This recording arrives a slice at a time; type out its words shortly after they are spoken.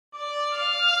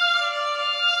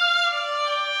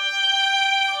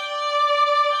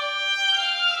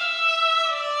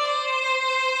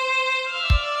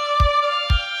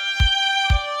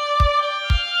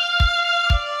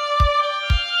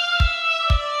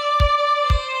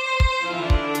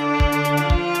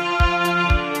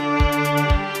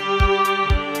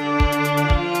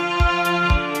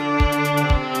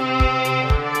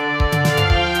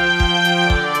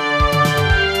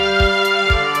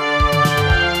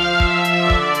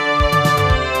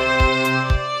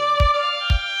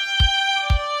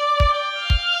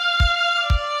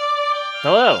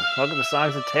welcome to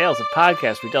Songs and Tales, a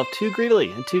podcast. We delve too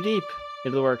greedily and too deep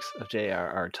into the works of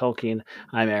J.R.R. Tolkien.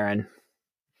 I'm Aaron.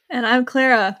 And I'm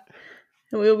Clara.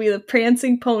 And we will be the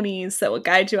prancing ponies that will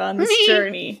guide you on this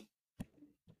journey.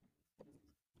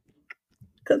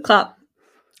 Clip clop.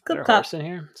 Is there a horse in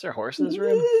here? Is there a horse in this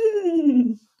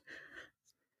room?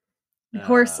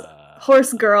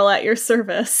 Horse girl at your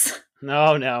service.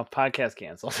 No, podcast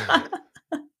canceled.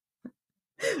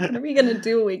 What are we going to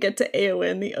do when we get to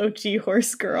Eowyn, the OG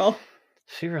horse girl?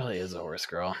 She really is a horse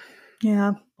girl.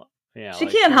 Yeah. Yeah, she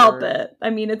can't help it.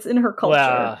 I mean, it's in her culture.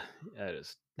 Well, it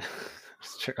is.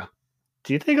 It's true.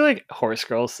 Do you think like horse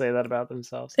girls say that about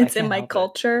themselves? It's in my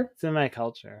culture. It's in my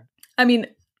culture. I mean,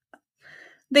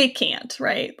 they can't,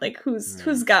 right? Like,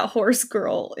 who's got horse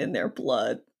girl in their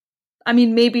blood? I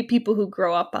mean, maybe people who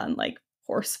grow up on like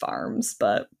horse farms,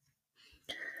 but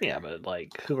yeah, but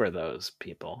like, who are those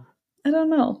people? I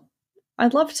don't know.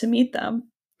 I'd love to meet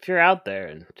them. If you're out there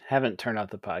and haven't turned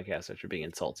off the podcast after being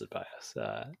insulted by us,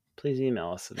 please email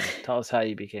us and tell us how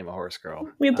you became a horse girl.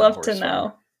 We'd love to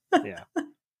know. Yeah.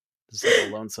 It's like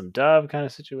a lonesome dove kind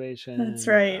of situation. That's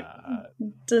right.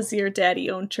 Does your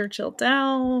daddy own Churchill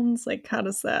Downs? Like, how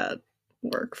does that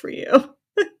work for you?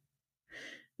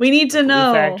 We need to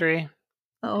know. Glue factory?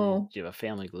 Oh. Do you have a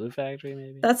family glue factory,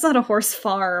 maybe? That's not a horse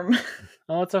farm.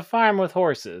 Oh, it's a farm with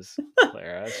horses,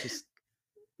 Clara. It's just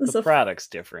the product's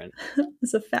different.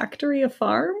 Is a factory a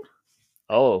farm?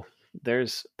 Oh,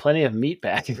 there's plenty of meat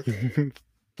packing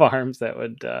farms that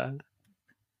would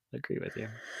agree with you.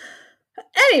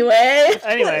 Anyway,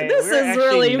 this is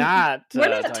really not. We're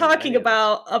not talking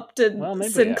about Upton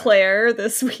Sinclair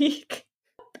this week.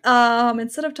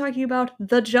 Instead of talking about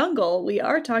the jungle, we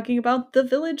are talking about the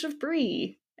village of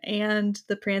Bree and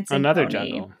the Prancing Another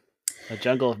Pony. Jungle. A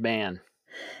jungle of man.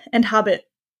 And Hobbit.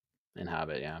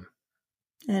 Yeah.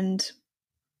 And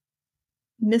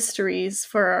mysteries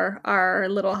for our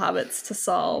little hobbits to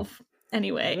solve.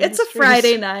 Anyway, it's a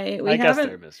Friday night. I guess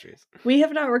they're mysteries. We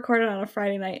have not recorded on a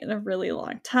Friday night in a really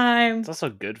long time. It's also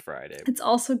Good Friday.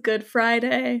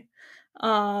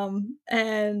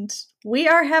 And we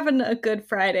are having a Good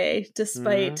Friday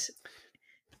despite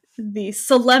the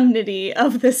solemnity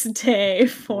of this day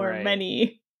for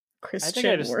many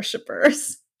Christian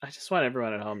worshippers. I just want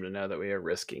everyone at home to know that we are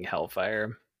risking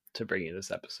hellfire to bring you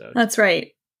this episode. That's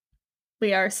right.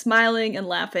 We are smiling and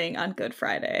laughing on Good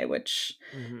Friday, which,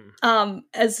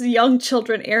 as young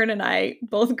children, Aaron and I,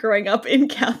 both growing up in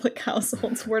Catholic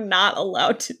households, were not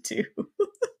allowed to do.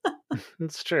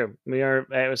 It's true. You're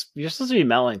supposed to be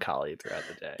melancholy throughout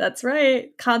the day. That's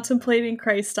right. Contemplating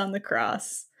Christ on the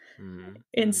cross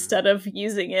instead of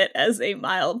using it as a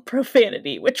mild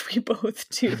profanity, which we both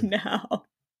do now.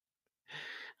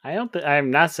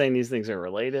 I'm not saying these things are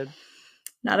related.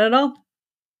 Not at all.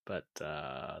 But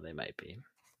they might be.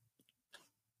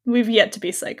 We've yet to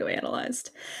be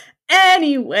psychoanalyzed.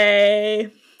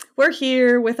 Anyway, we're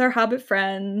here with our Hobbit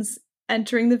friends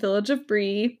entering the village of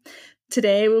Bree.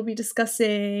 Today we'll be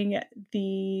discussing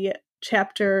the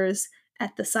chapters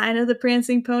At the Sign of the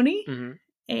Prancing Pony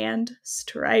and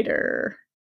Strider.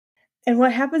 And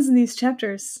what happens in these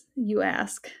chapters, you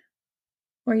ask?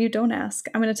 Or you don't ask.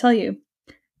 I'm going to tell you.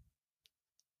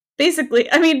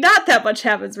 Basically, I mean, not that much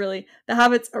happens, really. The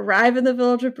hobbits arrive in the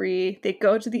village of Bree. They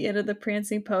go to the inn of the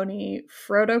Prancing Pony.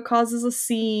 Frodo causes a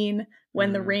scene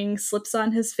when the ring slips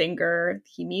on his finger.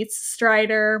 He meets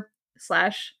Strider /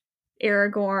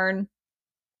 Aragorn.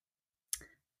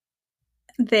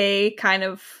 They kind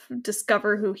of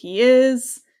discover who he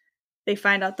is. They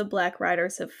find out the Black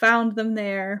Riders have found them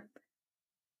there.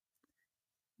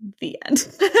 The end.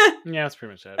 Yeah, that's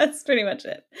pretty much it. That's pretty much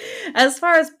it. As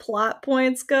far as plot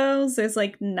points goes, there's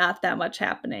like not that much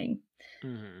happening.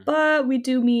 But we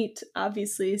do meet,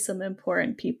 obviously, some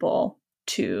important people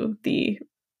to the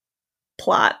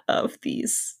plot of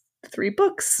these 3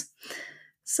 books.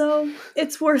 So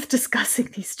it's worth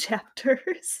discussing these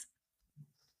chapters.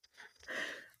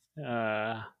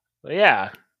 But yeah.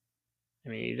 I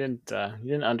mean, you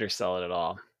didn't undersell it at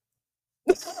all.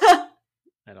 I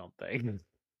don't think.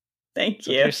 Thank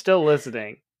you. If you're still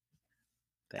listening.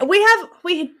 We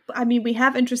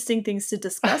have interesting things to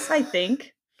discuss, I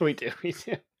think. We do.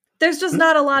 There's just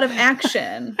not a lot of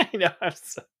action. I know.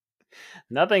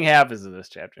 Nothing happens in this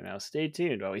chapter now. Stay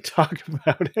tuned while we talk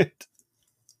about it.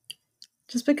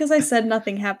 Just because I said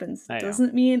nothing happens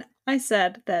doesn't mean I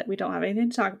said that we don't have anything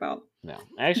to talk about. No.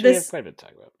 Actually, we have quite a bit to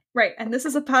talk about. Right. And this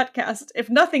is a podcast. If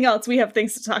nothing else, we have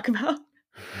things to talk about.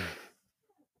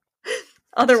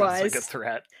 Otherwise, like a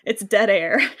threat. It's dead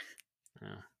air.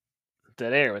 Yeah.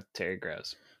 Dead air with Terry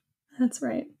Gross. That's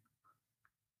right.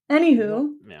 Anywho,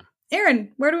 yeah.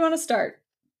 Aaron, where do we want to start?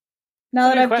 Now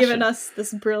that good I've given question. us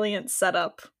this brilliant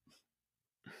setup.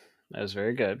 That was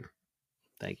very good.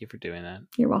 Thank you for doing that.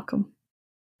 You're welcome.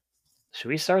 Should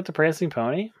we start with the Prancing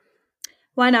Pony?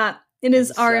 Why not? It In is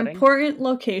the our setting? important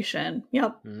location.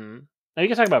 Yep. Mm-hmm. Now you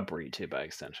can talk about Bree too, by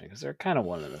extension, because they're kind of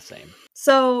one and the same.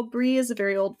 So Bree is a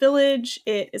very old village.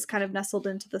 It is kind of nestled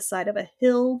into the side of a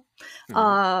hill.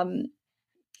 Mm-hmm.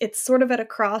 It's sort of at a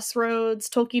crossroads.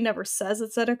 Tolkien never says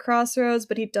it's at a crossroads,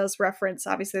 but he does reference,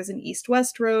 obviously, there's an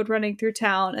east-west road running through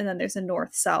town, and then there's a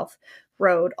north-south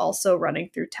road also running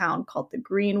through town called the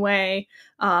Greenway.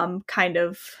 Kind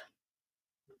of,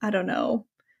 I don't know,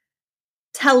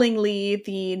 tellingly,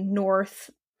 the north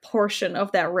portion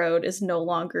of that road is no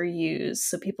longer used,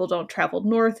 so people don't travel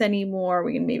north anymore.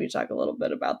 We can maybe talk a little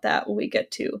bit about that when we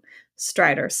get to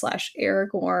Strider /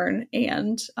 Aragorn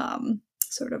and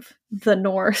sort of the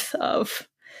north of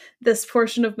this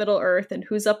portion of Middle Earth and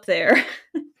who's up there.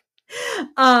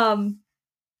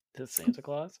 Is Santa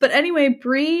Claus? But anyway,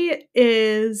 Bree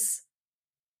is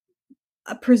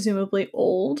presumably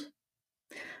old,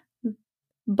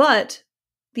 but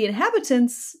the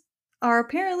inhabitants are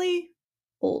apparently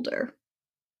older.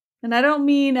 And I don't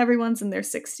mean everyone's in their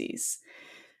 60s.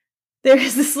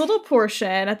 There's this little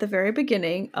portion at the very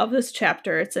beginning of this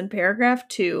chapter. It's in paragraph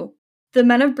 2. The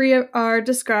men of Bree are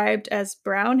described as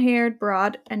brown-haired,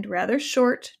 broad, and rather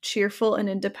short, cheerful, and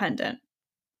independent.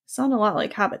 Sound a lot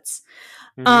like hobbits.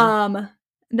 Mm-hmm.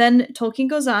 Then Tolkien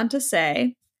goes on to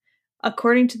say,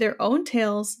 according to their own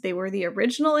tales, they were the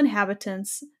original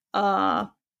inhabitants.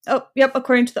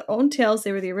 According to their own tales,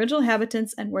 they were the original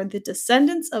inhabitants and were the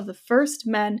descendants of the first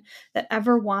men that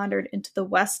ever wandered into the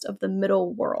west of the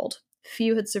middle world.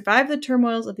 Few had survived the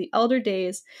turmoils of the elder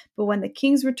days, but when the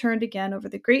kings returned again over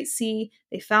the great sea,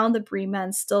 they found the Bree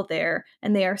men still there,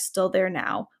 and they are still there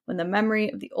now, when the memory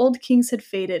of the old kings had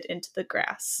faded into the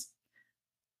grass.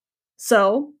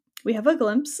 So, we have a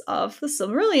glimpse of the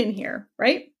Silmarillion here,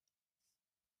 right?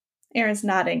 Aaron's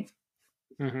nodding.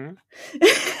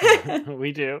 Mm-hmm.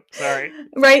 We do. Sorry.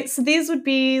 Right? So these would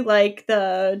be like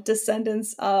the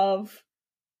descendants of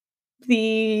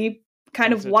the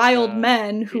kind of wild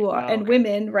men who are and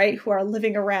women, right, who are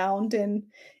living around in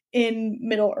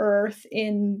Middle Earth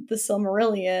in the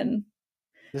Silmarillion.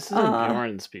 This isn't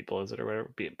Bjorn's people, is it, or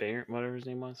whatever his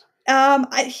name was?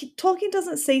 Tolkien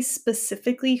doesn't say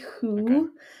specifically who,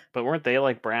 okay. But weren't they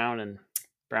like brown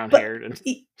haired and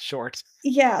short?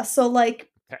 Yeah, so like,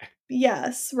 okay.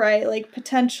 Yes, right, like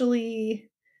potentially.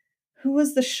 Who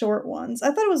was the short ones? I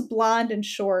thought it was blonde and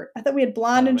short. I thought we had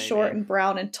blonde and maybe. Short and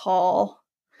brown and tall.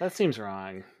 That seems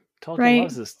wrong. Tolkien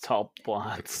loves his tall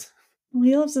blondes. Well,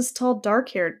 he loves his tall,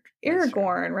 dark-haired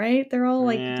Aragorn, right? They're all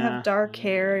like have dark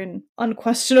hair and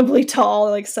unquestionably tall,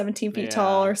 like 17 feet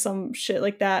tall or some shit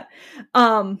like that.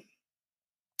 But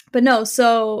no,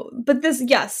 but this,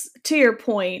 yes, to your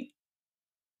point,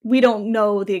 we don't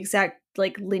know the exact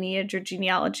like lineage or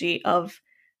genealogy of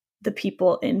the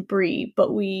people in Bree, but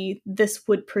this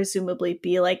would presumably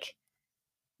be like,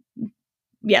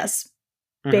 yes,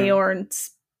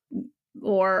 Beorn's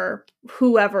or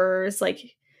whoever's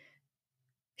like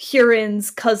Huron's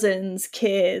cousins,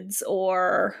 kids,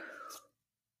 or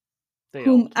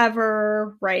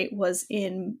whomever, right, was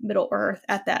in Middle Earth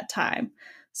at that time.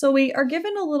 So we are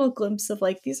given a little glimpse of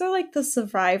like, these are like the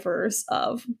survivors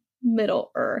of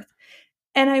Middle Earth.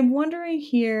 And I'm wondering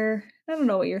here, I don't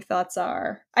know what your thoughts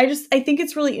are. I think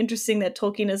it's really interesting that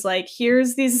Tolkien is like,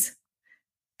 here's these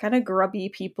kind of grubby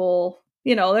people,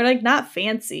 they're like not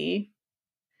fancy.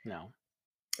 No.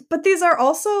 But these are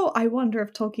also, I wonder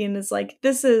if Tolkien is like,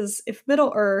 if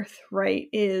Middle Earth, right,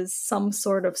 is some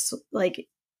sort of like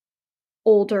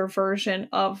older version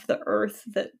of the Earth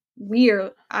that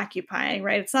we're occupying,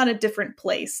 right? It's not a different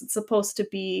place. It's supposed to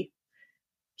be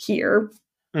here.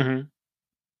 Mm-hmm.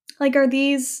 Like, are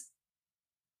these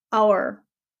our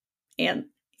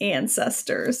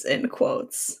ancestors, in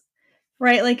quotes,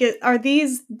 right? Like, are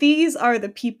these are the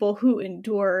people who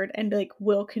endured and like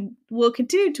will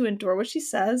continue to endure, what she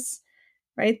says,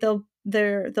 right? They'll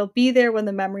be there when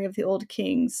the memory of the old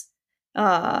kings,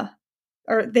 or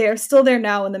they are still there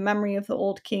now when the memory of the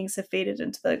old kings have faded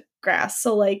into the grass.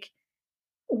 So like,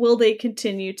 will they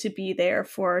continue to be there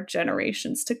for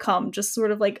generations to come, just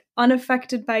sort of like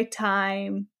unaffected by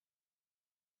time,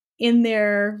 in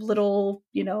their little,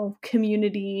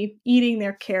 community, eating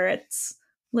their carrots,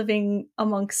 living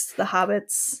amongst the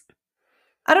hobbits?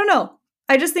 I don't know.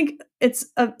 I just think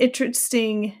it's an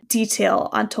interesting detail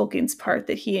on Tolkien's part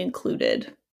that he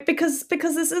included. Because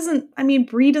this isn't,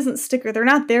 Bree doesn't stick, they're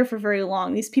not there for very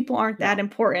long. These people aren't that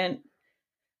important.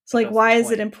 So like, why is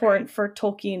it important for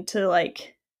Tolkien to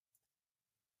like...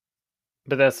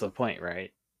 But that's the point,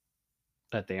 right?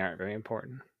 that they aren't very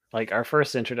important. Like our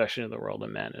first introduction to the world of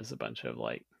men is a bunch of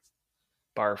like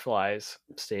barflies,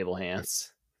 stable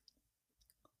hands,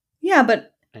 Yeah,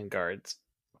 but and guards.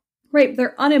 right,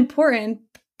 they're unimportant,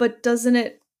 but doesn't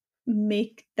it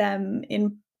make them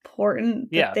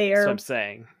important that Yeah, they that's what I'm are?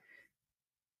 saying.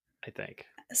 I think.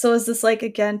 So is this like,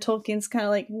 again, Tolkien's kind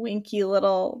of like winky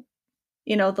little,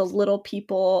 the little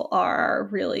people are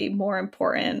really more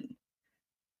important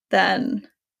than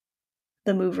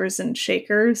the movers and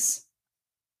shakers?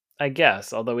 I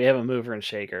guess, although we have a mover and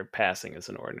shaker passing as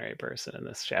an ordinary person in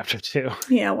this chapter too.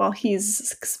 Yeah, well, he's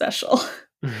special.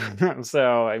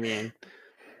 So, I mean,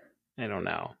 I don't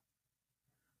know.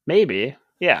 Maybe,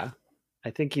 yeah.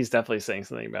 I think he's definitely saying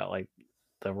something about like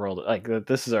the world, like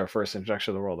this is our first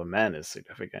introduction to the world of men is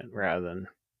significant rather than,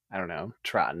 I don't know,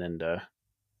 trotting into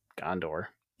Gondor.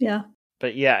 Yeah.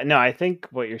 But yeah, no, I think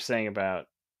what you're saying about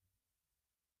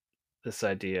this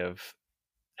idea of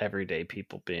everyday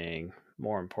people being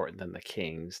more important than the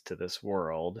kings to this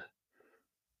world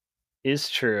is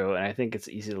true, and I think it's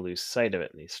easy to lose sight of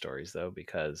it in these stories though,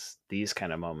 because these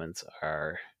kind of moments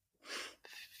are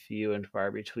few and far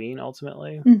between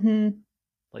ultimately. Mm-hmm.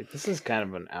 Like this is kind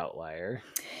of an outlier.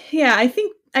 Yeah, I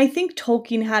think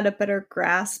Tolkien had a better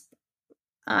grasp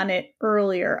on it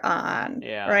earlier on,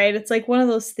 Yeah. right? It's like one of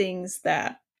those things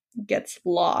that gets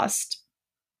lost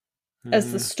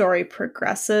as the Mm-hmm. story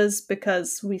progresses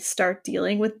because we start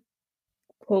dealing with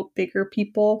quote bigger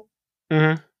people,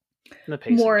 Mm-hmm. The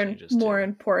pacing changes more too.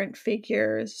 important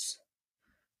figures.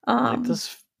 Like Um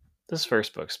this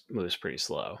first book moves pretty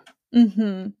slow,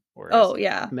 mhm. whereas Oh,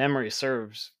 yeah. Memory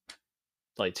Serves,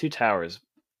 like Two Towers,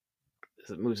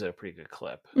 it moves at a pretty good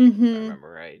clip, if I Mhm. remember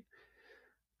right.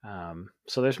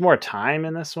 So there's more time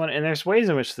in this one, and there's ways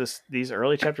in which these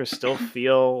early chapters still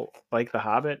feel like The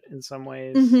Hobbit in some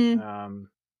ways. Mhm.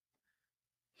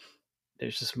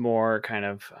 There's just more kind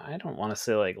of, I don't want to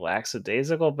say like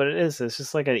lackadaisical, but it's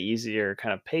just like an easier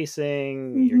kind of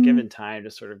pacing. You're given Mhm. time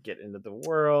to sort of get into the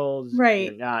world.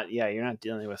 Right. You're not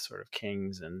dealing with sort of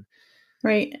kings. And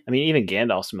Right. I mean, even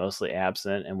Gandalf's mostly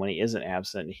absent, and when he isn't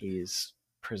absent, he's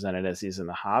presented as he's in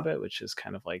The Hobbit, which is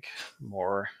kind of like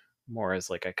more as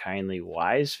like a kindly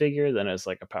wise figure than as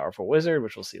like a powerful wizard,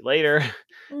 which we'll see later.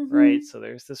 Right, Mhm. so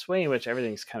there's this way in which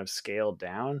everything's kind of scaled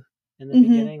down in the Mhm.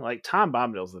 beginning. Like Tom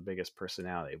Bombadil's the biggest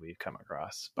personality we've come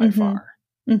across by Mhm. far.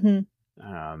 Mhm.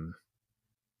 um,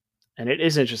 and it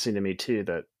is interesting to me too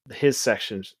that his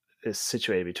section is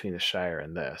situated between the Shire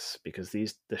and this, because the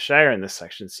Shire and this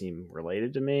section seem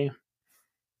related to me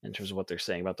in terms of what they're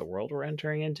saying about the world we're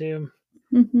entering into.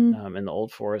 Mhm. And the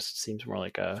Old Forest seems more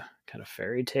like a kind of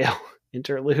fairy tale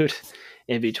interlude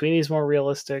in between these more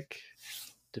realistic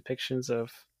depictions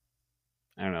of,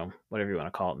 I don't know, whatever you want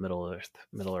to call it, Middle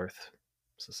Earth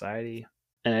society.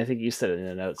 And I think you said it in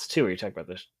the notes too, where you talk about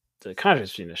the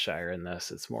contrast between the Shire and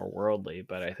this. It's more worldly,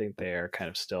 but I think they are kind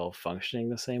of still functioning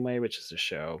the same way, which is to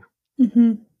show,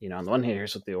 Mhm. on the one hand,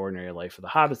 here's what the ordinary life of the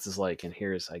hobbits is like, and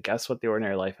here's, I guess, what the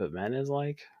ordinary life of men is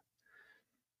like.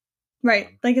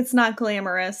 Right. Like it's not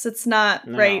glamorous. It's not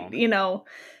right, No.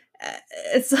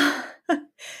 it's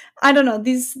I don't know.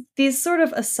 These sort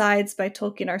of asides by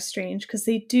Tolkien are strange because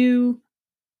they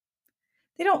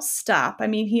don't stop. I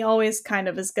mean, he always kind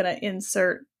of is going to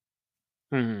insert,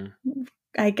 Hmm.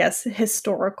 I guess,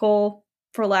 historical,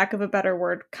 for lack of a better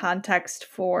word, context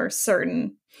for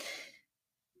certain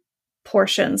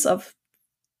portions of,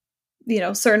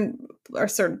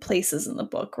 certain places in the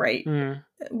book, right? Hmm.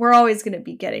 We're always going to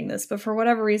be getting this, but for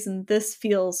whatever reason, this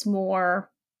feels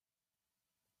more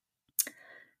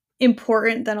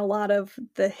important than a lot of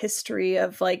the history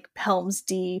of like Helm's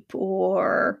Deep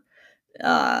or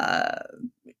uh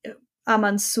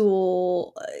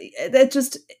Amansul. That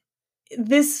just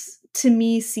this to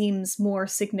me seems more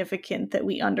significant that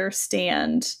we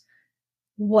understand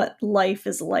what life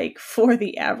is like for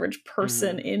the average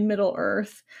person Hmm. in Middle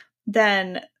Earth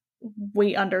than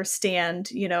we understand,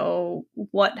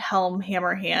 what Helm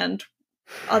Hammerhand,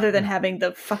 other than having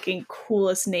the fucking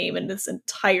coolest name in this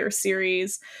entire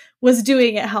series, was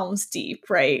doing at Helm's Deep,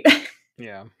 right?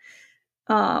 Yeah.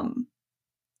 um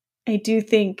I do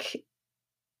think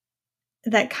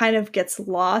that kind of gets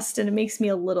lost, and it makes me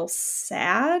a little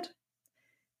sad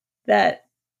that,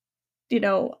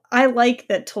 I like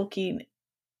that Tolkien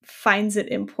finds it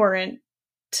important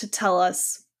to tell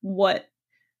us what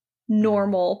Hmm.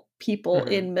 normal people Hmm.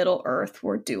 in Middle Earth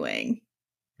were doing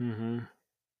Hmm.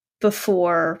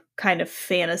 before kind of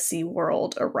fantasy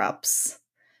world erupts.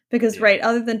 Because Yeah. right,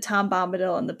 other than Tom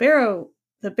Bombadil and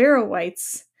the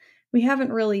Barrow-wights, we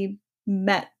haven't really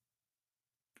met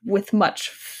with much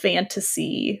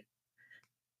fantasy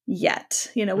yet.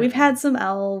 We've had Mm-mm. some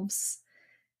elves,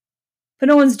 but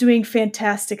no one's doing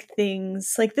fantastic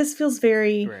things. Like, this feels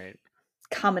very Right.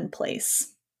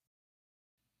 commonplace.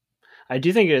 I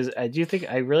do think it is.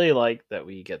 I really like that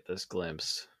we get this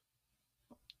glimpse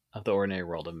of the ordinary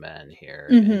world of men here,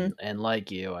 Mm-hmm. and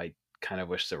like you, I kind of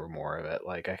wish there were more of it.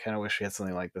 Like, I kind of wish we had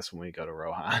something like this when we go to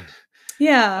Rohan.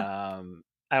 Yeah.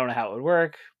 I don't know how it would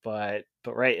work, but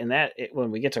right in that,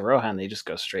 when we get to Rohan, they just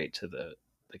go straight to the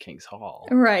king's hall.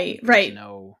 Right. Like, Right.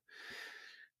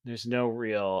 there's no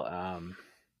real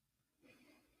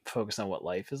focus on what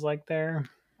life is like there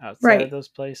outside of Right. those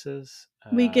places.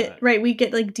 We get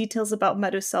like details about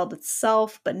Meduseld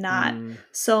itself, but not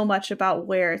so much about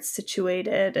where it's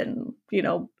situated and,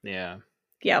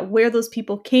 where those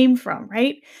people came from,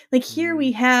 right? Like, here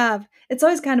we have, it's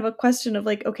always kind of a question of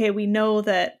like, okay, we know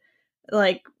that,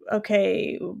 like,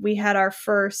 okay, we had our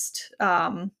first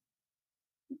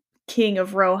king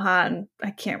of Rohan.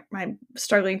 I'm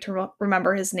struggling to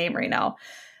remember his name right now.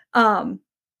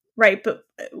 Right, but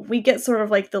we get sort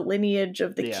of like the lineage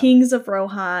of the kings of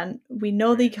Rohan. We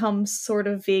know they come sort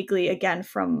of vaguely again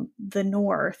from the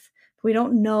north. We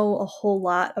don't know a whole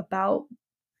lot about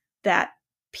that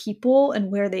people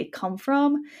and where they come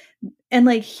from. And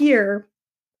like here,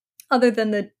 other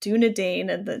than the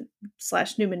Dunedain and the /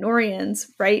 Numenorians,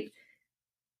 right?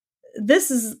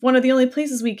 This is one of the only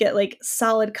places we get like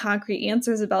solid concrete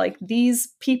answers about like these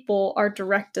people are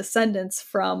direct descendants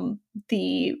from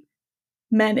the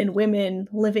men and women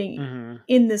living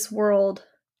in this world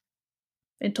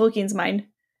in Tolkien's mind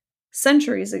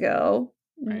centuries ago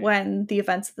when the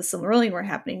events of the Silmarillion were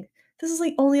happening. This is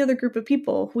like only other group of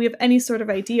people who we have any sort of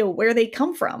idea where they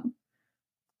come from,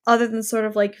 other than sort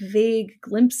of like vague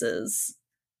glimpses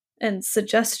and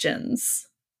suggestions.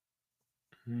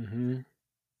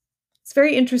 It's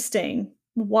very interesting.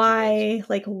 Why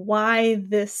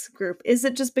this group? Is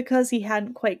it just because he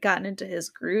hadn't quite gotten into his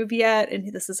groove yet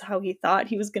and this is how he thought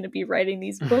he was going to be writing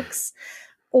these books?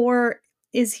 Or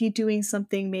is he doing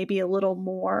something maybe a little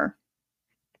more,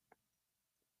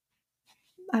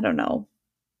 I don't know,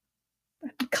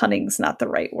 cunning's not the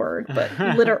right word, but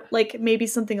like maybe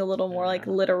something a little more like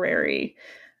literary,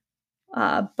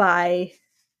 by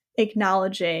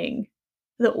acknowledging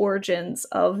the origins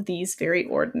of these very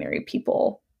ordinary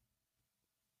people?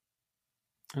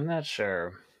 I'm not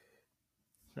sure.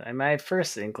 My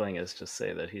first inkling is to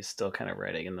say that he's still kind of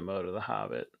writing in the mode of The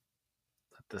Hobbit.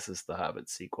 That this is the Hobbit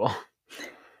sequel.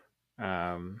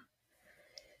 And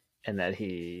that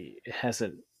he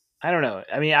hasn't. I don't know.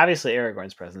 I mean, obviously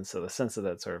Aragorn's present, so the sense of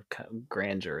that sort of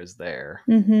grandeur is there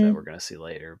that we're going to see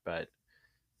later. But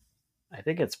I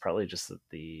think it's probably just that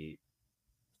the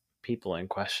people in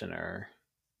question are.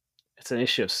 It's an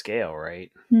issue of scale,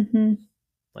 right?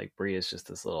 Like, Bree is just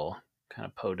this little kind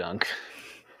of podunk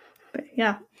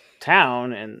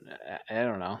town, and I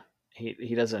don't know.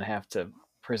 He doesn't have to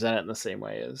present it in the same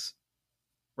way as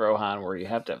Rohan, where you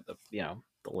have to have the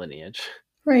lineage.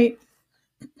 Right.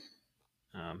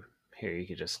 Here you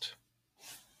could just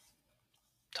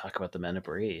talk about the men of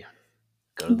Bree.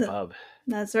 Go to the pub.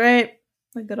 That's right.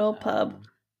 The good old pub.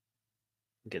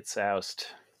 Get soused.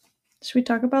 Should we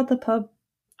talk about the pub?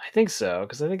 I think so,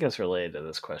 because I think it's related to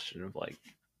this question of like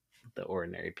the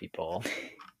ordinary people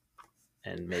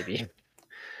and maybe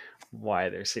why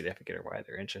they're significant or why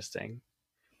they're interesting.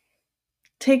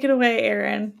 Take it away,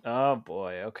 Aaron. Oh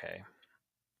boy, okay.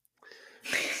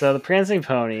 So the Prancing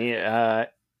Pony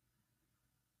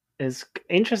is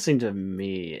interesting to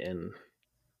me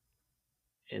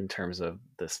in terms of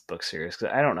this book series,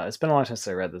 because I don't know. It's been a long time since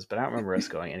I read this, but I don't remember us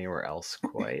going anywhere else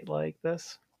quite like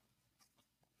this.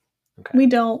 Okay. We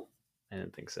don't. I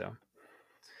didn't think so.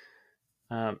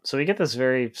 So we get this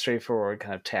very straightforward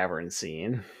kind of tavern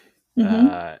scene,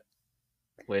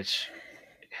 which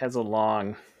has a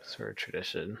long sort of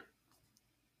tradition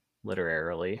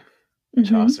literarily.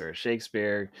 Chaucer,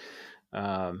 Shakespeare.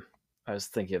 I was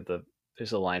thinking of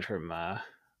there's a line from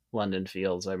London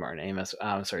Fields by Martin Amis.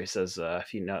 He says,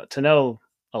 if you know, to know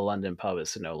a London pub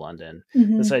is to know London.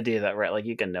 This idea that, right, like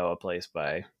you can know a place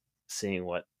by seeing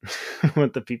what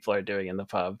what the people are doing in the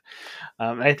pub.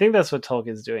 And I think that's what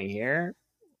Tolkien's doing here,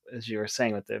 as you were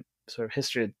saying, with the sort of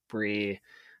history of Bree.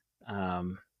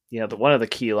 One of the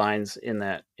key lines in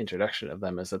that introduction of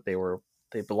them is that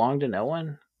they belong to no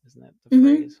one. Isn't that the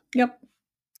phrase? Yep.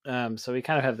 So we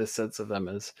kind of have this sense of them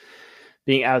as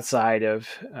being outside of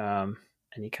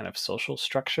any kind of social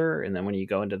structure. And then when you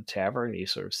go into the tavern, you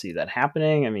sort of see that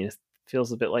happening. I mean, it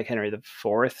feels a bit like Henry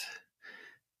IV,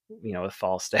 with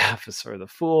Falstaff as sort of the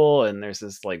fool. And there's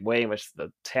this like way in which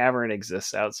the tavern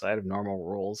exists outside of normal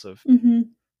rules of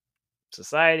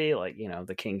society. Like,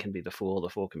 the king can be the fool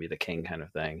can be the king kind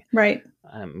of thing. Right.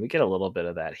 We get a little bit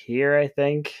of that here, I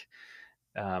think.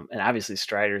 And obviously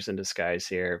Strider's in disguise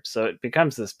here. So it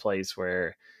becomes this place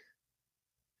where,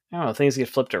 I don't know, things get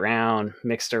flipped around,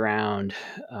 mixed around.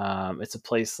 It's a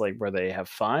place like where they have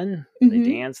fun, they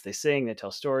dance, they sing, they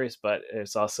tell stories, but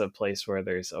it's also a place where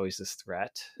there's always this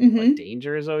threat. Like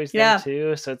danger is always there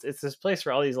too. So it's this place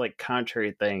where all these like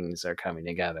contrary things are coming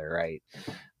together, right?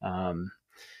 And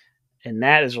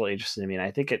that is really interesting to me. And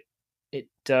I think it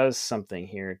does something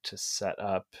here to set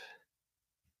up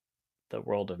the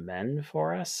world of men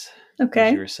for us. Okay.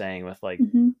 As you were saying, with like,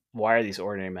 why are these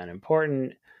ordinary men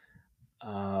important?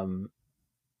 And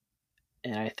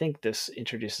I think this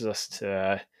introduces us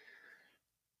to,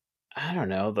 I don't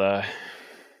know, the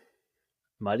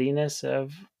muddiness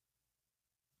of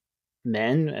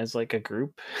men as like a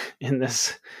group in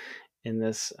this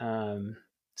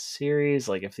series.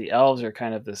 Like, if the elves are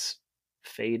kind of this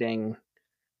fading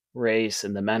race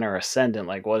and the men are ascendant,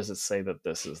 like, what does it say that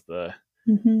this is the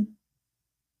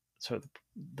sort of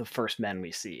the first men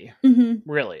we see,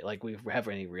 really, like we have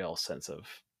any real sense of,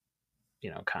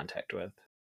 contact with?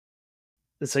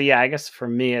 So yeah, I guess for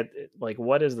me, like,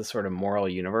 what is the sort of moral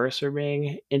universe we're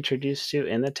being introduced to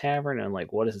in the tavern, and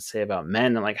like, what does it say about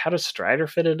men, and like, how does Strider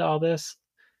fit into all this?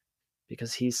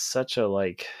 Because he's such a,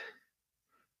 like,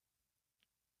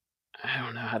 I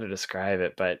don't know how to describe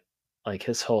it, but like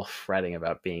his whole fretting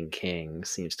about being king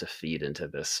seems to feed into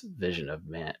this vision of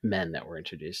men that we're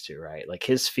introduced to, right? Like,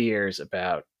 his fears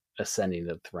about ascending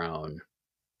the throne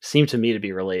seem to me to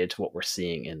be related to what we're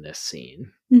seeing in this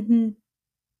scene.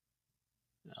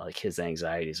 Like, his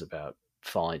anxieties about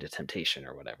falling to temptation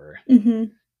or whatever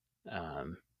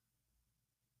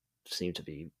seem to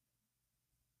be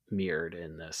mirrored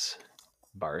in this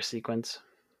bar sequence.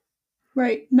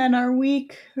 Right. Men are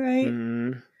weak,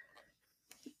 right?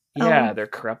 Yeah, they're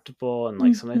corruptible, and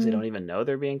like sometimes they don't even know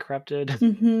they're being corrupted.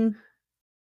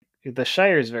 The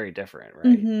Shire is very different,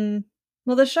 right?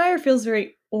 Well, the Shire feels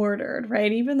very ordered,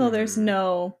 right? Even though there's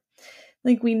no,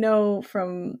 like, we know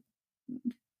from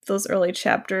those early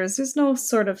chapters, there's no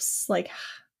sort of like,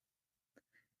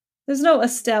 there's no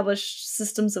established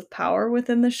systems of power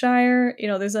within the Shire.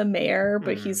 There's a mayor,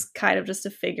 but he's kind of just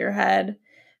a figurehead.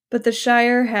 But the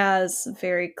Shire has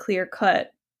very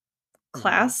clear-cut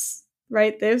class,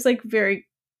 right? There's like very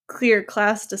clear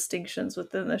class distinctions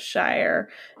within the Shire.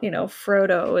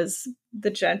 Frodo is the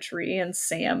gentry and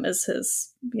Sam is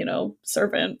his,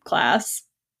 servant class.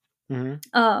 You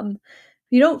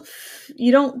don't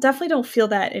definitely don't feel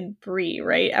that in Bree,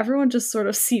 right? Everyone just sort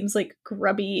of seems like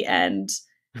grubby and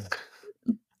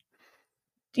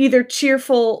either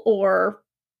cheerful or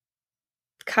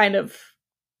kind of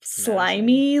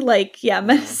slimy. Menacing. Like,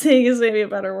 menacing is maybe a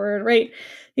better word, right?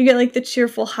 You get like the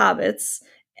cheerful hobbits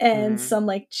and some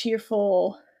like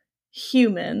cheerful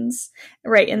humans,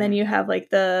 right? And then you have like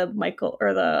the Michael,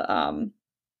 or the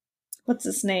what's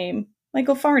his name?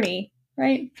 Michael Farney,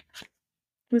 right?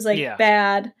 Who's like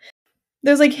bad.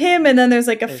 There's like him, and then there's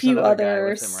like there's few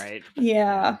others. Guy with him, right?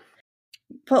 Yeah.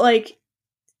 But like,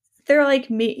 they're like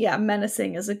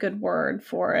menacing is a good word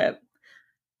for it.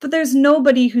 But there's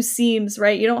nobody who seems,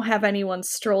 right? You don't have anyone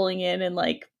strolling in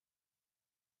like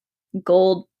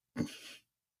gold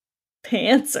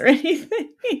pants or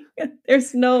anything.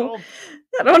 There's no gold.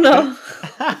 I don't know.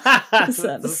 Is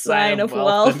that a sign of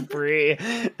wealth? Bree.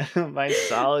 My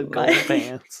solid gold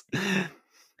pants.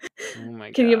 Oh my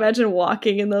god. Can you imagine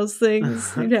walking in those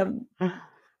things? You'd have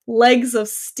legs of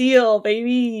steel,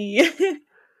 baby.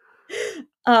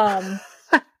 But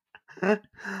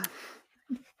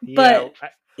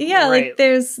like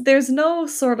there's no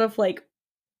sort of like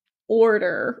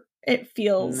order. It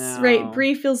feels right.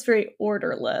 Bree feels very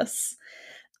orderless.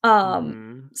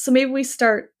 So maybe we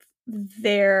start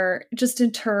there, just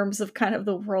in terms of kind of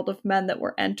the world of men that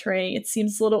we're entering. It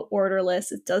seems a little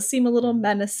orderless. It does seem a little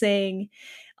menacing,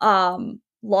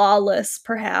 lawless,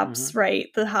 perhaps, right?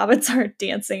 The hobbits aren't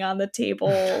dancing on the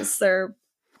tables. They're,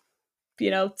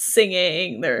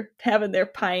 singing, they're having their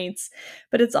pints,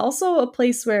 but it's also a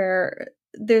place where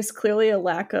there's clearly a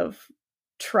lack of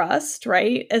trust,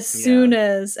 right? As soon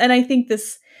as, and I think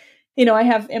this, I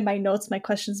have in my notes my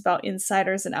questions about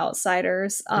insiders and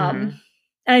outsiders.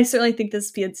 And I certainly think this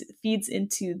feeds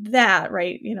into that,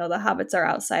 right? The hobbits are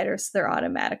outsiders, so they're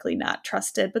automatically not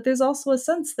trusted. But there's also a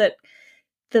sense that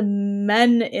the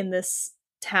men in this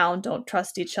town don't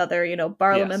trust each other.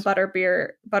 Barlam and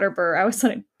Butterbur. I was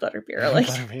saying Butterbeer, like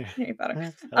Harry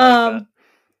Potter.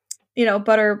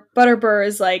 Butterbur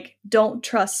is like, don't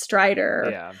trust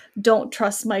Strider, don't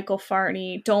trust Michael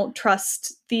Farney, don't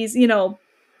trust these,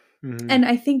 and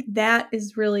I think that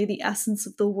is really the essence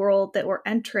of the world that we're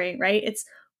entering, right? It's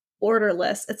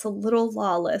orderless. It's a little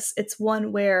lawless. It's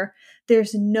one where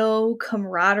there's no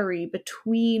camaraderie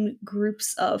between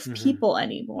groups of people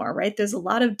anymore, right? There's a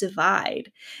lot of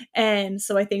divide. And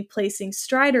so I think placing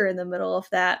Strider in the middle of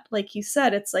that, like you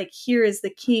said, it's like, here is the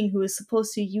king who is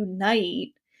supposed to unite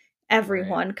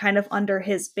everyone kind of under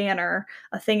his banner.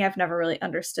 A thing I've never really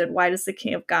understood. Why does the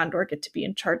King of Gondor get to be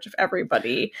in charge of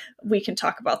everybody? We can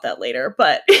talk about that later,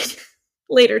 but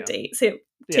later date. So,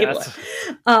 table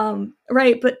it.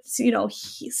 Right, but he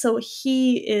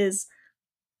is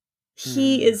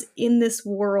in this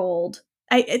world.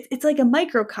 It's like a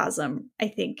microcosm, I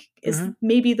think, is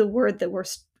maybe the word that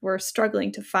we're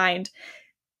struggling to find,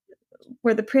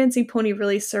 where the Prancing Pony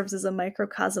really serves as a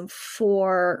microcosm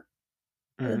for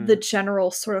the general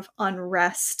sort of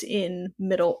unrest in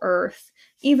Middle Earth,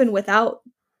 even without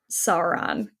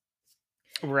Sauron.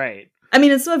 Right. I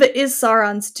mean, and some of it is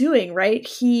Sauron's doing, right?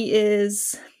 He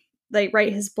is, like,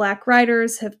 right, his Black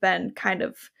Riders have been kind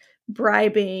of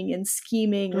bribing and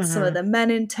scheming with some of the men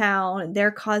in town, and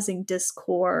they're causing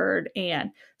discord,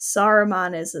 and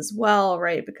Saruman is as well,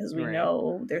 right? Because we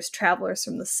know there's travelers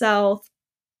from the south.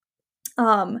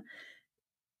 And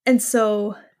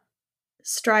so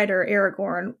Strider,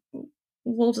 Aragorn,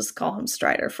 we'll just call him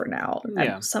Strider for now.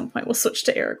 Yeah. At some point we'll switch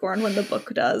to Aragorn when the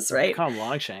book does, right? Call him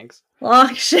Longshanks.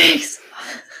 Longshanks.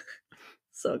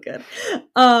 So good.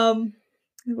 I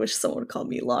wish someone would call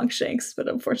me Longshanks, but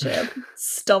unfortunately I have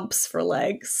stumps for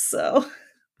legs, so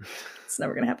it's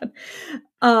never gonna happen.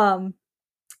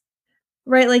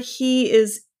 Right, like he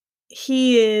is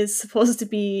supposed to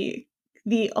be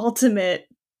the ultimate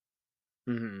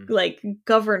like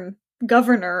governor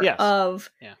of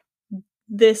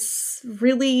this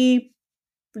really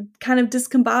kind of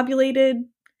discombobulated,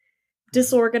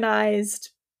 disorganized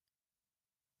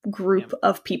group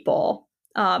of people.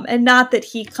 And not that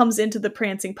he comes into the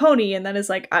Prancing Pony and then is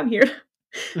like, I'm here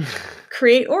to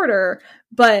create order,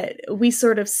 but we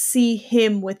sort of see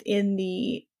him within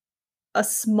a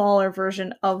smaller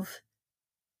version of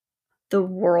the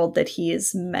world that he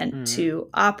is meant to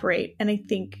operate. And I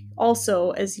think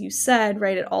also, as you said,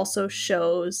 right, it also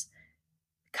shows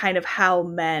kind of how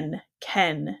men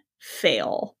can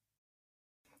fail.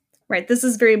 Right, this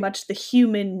is very much the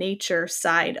human nature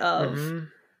side of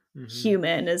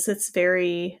human, is it's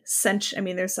very sensual. I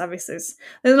mean, there's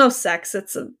no sex,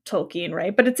 it's a Tolkien,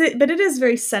 right? But it is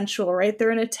very sensual, right?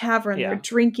 They're in a tavern, they're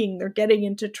drinking, they're getting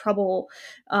into trouble.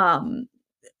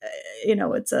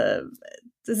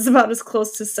 This is about as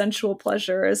close to sensual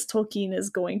pleasure as Tolkien is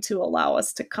going to allow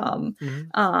us to come.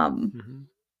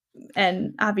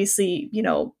 And obviously,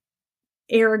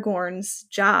 Aragorn's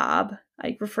job,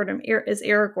 I refer to him as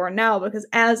Aragorn now because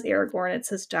as Aragorn, it's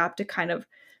his job to kind of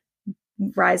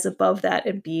rise above that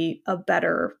and be a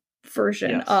better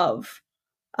version of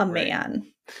a man.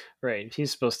 Right.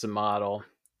 He's supposed to model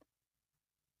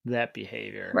that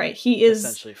behavior. Right. He is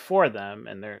essentially for them,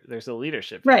 and there's a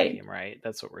leadership vacuum, right?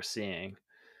 That's what we're seeing.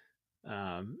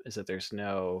 Is that there's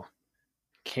no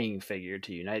king figure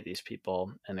to unite these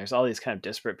people, and there's all these kind of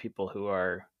disparate people who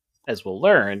are, as we'll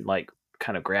learn, like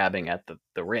kind of grabbing at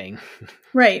the ring.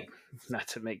 Right. Not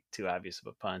to make too obvious of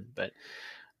a pun, but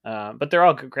they're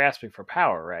all grasping for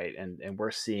power, right? And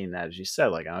we're seeing that, as you said,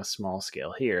 like on a small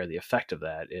scale here. The effect of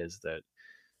that is that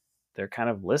they're kind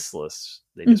of listless.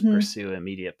 They just pursue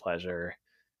immediate pleasure.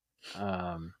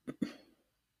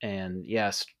 And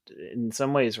yes, in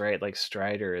some ways, right, like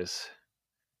Strider is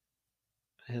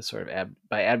sort of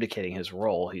by abdicating his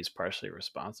role, he's partially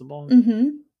responsible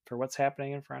for what's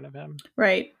happening in front of him.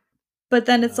 Right. But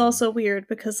then it's also weird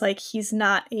because, like, he's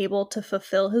not able to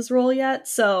fulfill his role yet.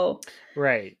 So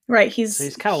right,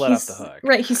 he's kind of let off the hook.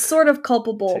 Right, he's sort of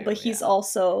culpable, too, but he's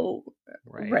also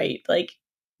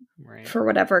for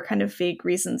whatever kind of vague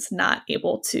reasons, not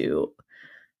able to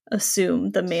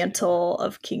assume the mantle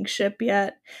of kingship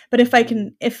yet. But I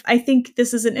think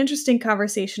this is an interesting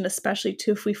conversation, especially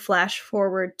too if we flash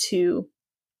forward to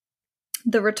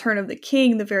the Return of the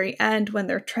King, the very end, when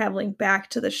they're traveling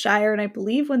back to the Shire, and I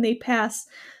believe when they pass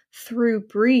through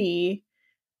Bree,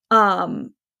 I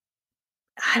don't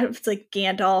know if it's like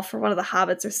Gandalf or one of the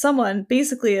hobbits or someone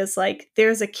basically is like,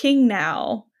 there's a king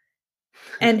now,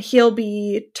 and he'll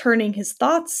be turning his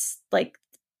thoughts like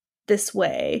this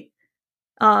way.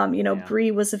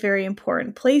 Bree was a very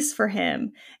important place for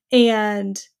him,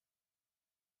 and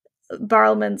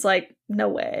Bartleman's like, no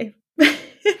way.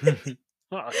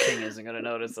 Well, a king isn't going to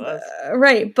notice us.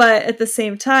 Right, but at the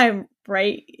same time,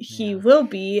 right, he will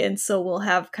be, and so we'll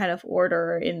have kind of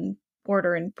order in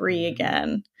Bree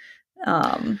again.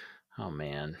 Oh,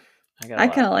 man. I got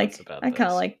a lot of thoughts about I kind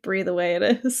of this. like Bree the way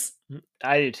it is.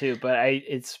 I do too, but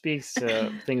it speaks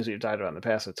to things we've talked about in the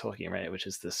past with Tolkien, right? Which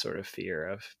is this sort of fear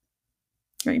of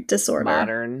Right, disorder.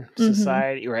 modern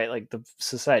society, right? Like the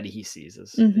society he sees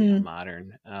as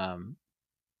modern, and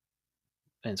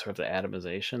sort of the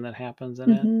atomization that happens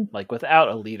in it. Like without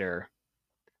a leader,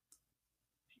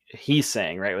 he's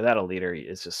saying, right? Without a leader,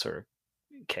 it's just sort of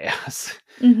chaos.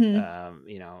 And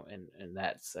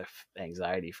that's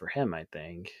anxiety for him, I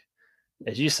think.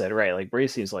 As you said, right? Like Bree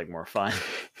seems like more fun,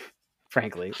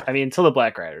 frankly. I mean, until the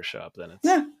Black Riders show up, then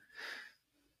it's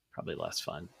probably less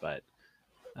fun. But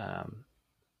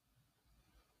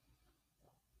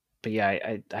yeah,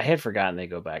 I had forgotten they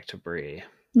go back to Bree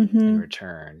in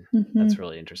return. That's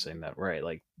really interesting. That right,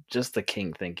 like just the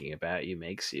king thinking about you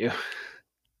makes you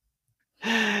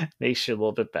a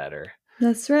little bit better.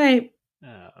 That's right.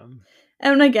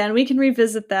 And again, we can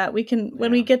revisit that. We can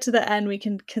when we get to the end, we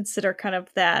can consider kind of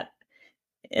that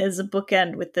as a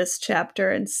bookend with this chapter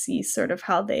and see sort of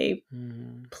how they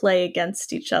play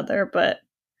against each other. But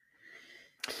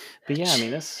yeah, I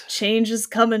mean, this change is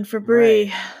coming for Bree.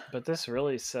 Right. But this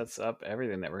really sets up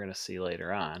everything that we're going to see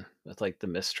later on with like the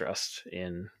mistrust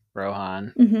in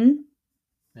Rohan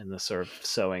and the sort of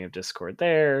sowing of discord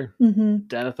there.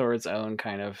 Denethor's own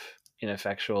kind of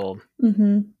ineffectual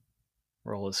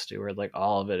role as steward. Like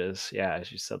all of it is,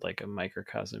 as you said, like a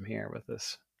microcosm here with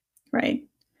this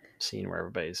scene where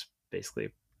everybody's basically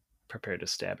prepared to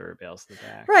stab everybody else in the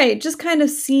back. Right. Just kind of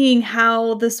seeing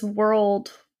how this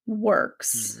world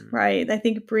works, right? I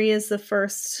think Bree is the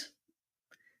first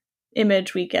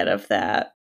image we get of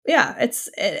that. Yeah, it's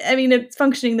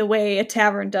functioning the way a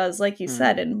tavern does, like you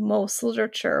said, in most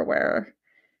literature, where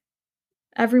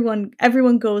everyone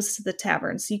goes to the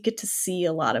tavern, so you get to see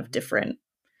a lot of different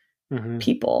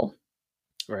people.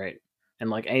 Right. And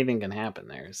like anything can happen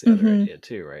there is the other idea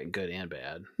too, right? Good and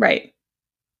bad. Right.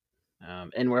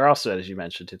 And we're also, as you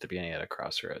mentioned at the beginning, at a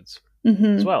crossroads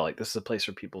as well. Like this is a place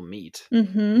where people meet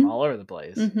from all over the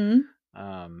place.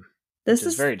 This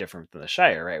is very different than the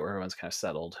Shire, right? Where everyone's kind of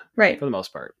settled, right, for the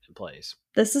most part, in place.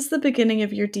 This is the beginning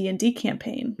of your D&D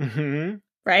campaign,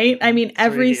 right? I mean,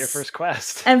 every your first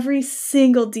quest, every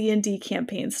single D&D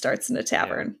campaign starts in a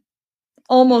tavern.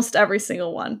 Almost every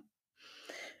single one,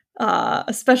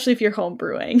 especially if you're home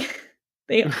brewing,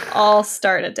 they all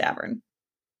start at tavern.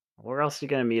 Where else are you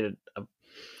going to meet a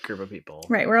group of people?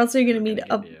 Right. Where else are you going to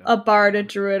meet a bard, a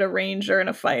druid, a ranger, and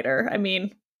a fighter? I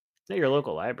mean, at your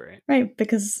local library, right?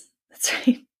 Because that's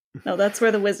right. No, that's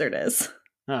where the wizard is.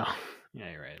 Oh, yeah,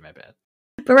 you're right. My bad.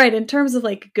 But right, in terms of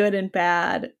like good and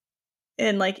bad,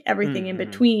 and like everything in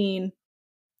between,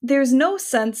 there's no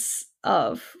sense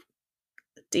of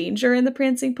danger in the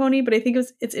Prancing Pony. But I think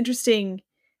it's interesting.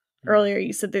 Earlier,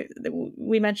 you said that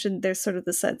we mentioned there's sort of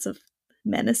the sense of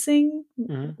menacing,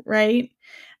 right?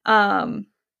 And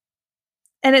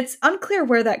it's unclear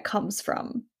where that comes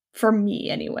from, for me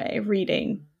anyway,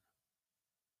 reading.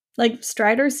 Like,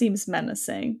 Strider seems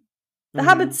menacing. The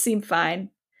hobbits seem fine.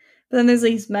 But then there's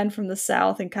these men from the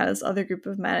south and kind of this other group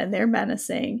of men, and they're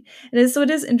menacing. And so it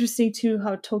is interesting, too,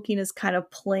 how Tolkien is kind of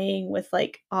playing with,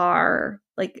 like,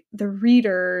 the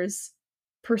reader's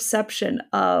perception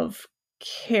of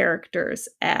characters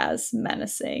as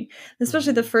menacing,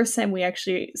 especially the first time we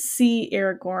actually see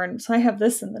Aragorn. So I have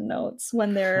this in the notes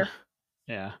when they're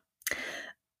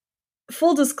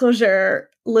full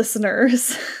disclosure,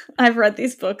 listeners, I've read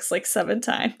these books like 7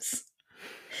 times.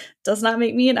 Does not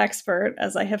make me an expert,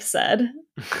 as I have said.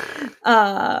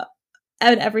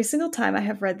 And every single time I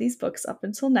have read these books up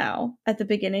until now, at the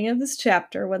beginning of this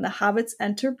chapter, when the hobbits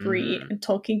enter Bree, and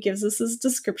Tolkien gives us his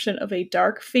description of a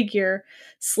dark figure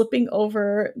slipping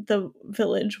over the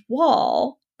village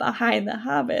wall behind the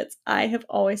hobbits, I have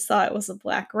always thought it was a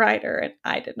Black Rider, and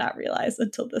I did not realize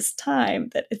until this time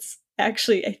that it's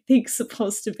actually, I think,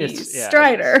 supposed to be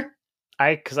Strider.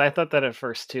 Because I thought that at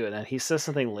first too, and then he says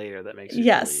something later that makes me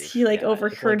believe. He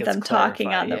overheard them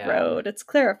talking on the road. It's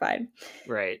clarified.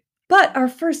 Right. But our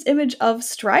first image of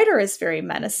Strider is very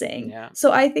menacing. Yeah.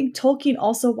 So I think Tolkien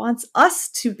also wants us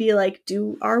to be like,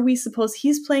 are we supposed,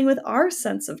 he's playing with our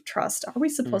sense of trust. Are we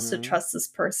supposed to trust this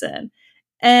person?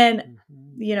 And,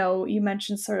 you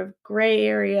mentioned sort of gray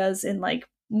areas in like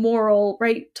moral,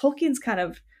 right? Tolkien's kind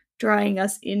of drawing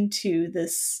us into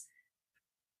this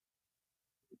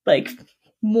like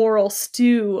moral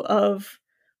stew of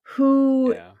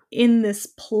who in this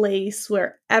place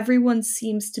where everyone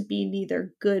seems to be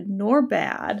neither good nor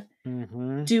bad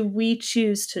do we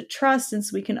choose to trust. And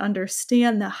so we can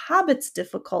understand the hobbits'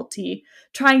 difficulty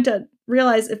trying to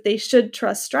realize if they should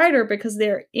trust Strider, because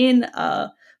they're in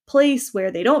a place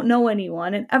where they don't know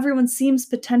anyone and everyone seems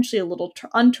potentially a little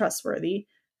untrustworthy.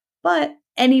 but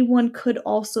anyone could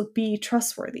also be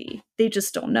trustworthy. They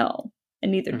just don't know,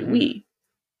 and neither do we.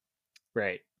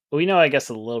 Right. We know, I guess,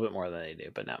 a little bit more than they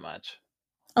do, but not much.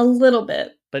 A little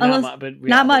bit. But Unless, not, but, yeah,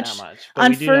 not but much. not much. But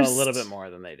On we do know a little bit more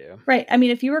than they do. Right. I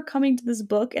mean, if you were coming to this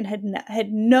book and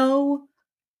had no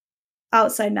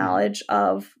outside knowledge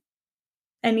of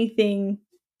anything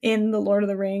in the Lord of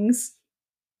the Rings,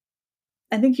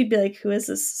 I think you'd be like, "Who is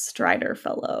this Strider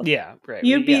fellow?" Yeah, right.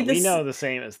 We know the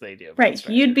same as they do. Right.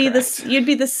 Strider, you'd be correct. you'd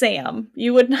be the Sam.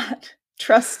 You would not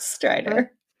trust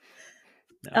Strider.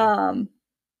 No.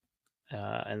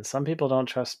 And some people don't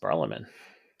trust Barliman.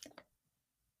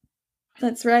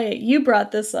 That's right. You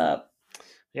brought this up.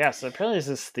 Yeah, so apparently there's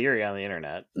this theory on the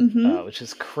internet, which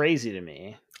is crazy to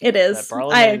me. It is.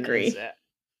 I agree.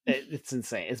 It's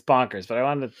insane. It's bonkers, but I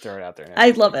wanted to throw it out there.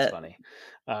 I love it. It's funny.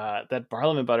 That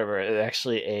Barliman Butterbur is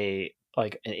actually an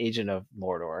agent of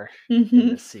Mordor in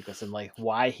this sequence, and like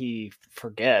why he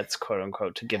forgets, quote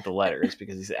unquote, to give the letters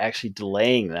because he's actually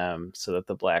delaying them so that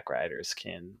the Black Riders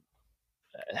can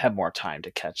have more time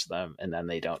to catch them, and then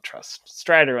they don't trust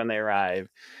Strider when they arrive.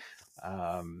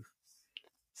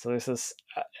 So there's this.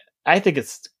 I think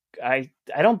it's. I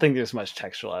don't think there's much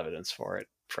textual evidence for it,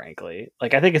 frankly.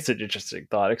 Like I think it's an interesting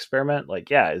thought experiment. Like,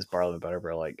 yeah, is Barliman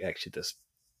Butterbur like actually this,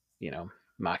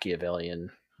 Machiavellian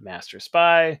master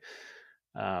spy?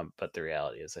 But the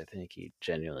reality is, I think he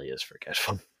genuinely is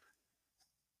forgetful.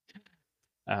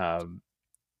 But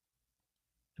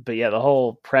yeah, the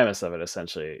whole premise of it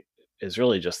essentially is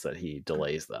really just that he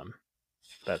delays them.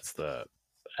 That's the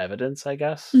evidence, I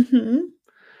guess.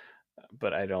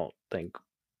 But I don't think.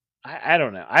 I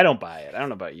don't know. I don't buy it. I don't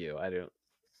know about you. I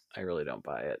really don't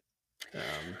buy it.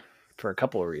 For a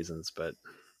couple of reasons, but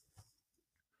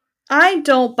I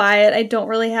don't buy it. I don't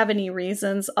really have any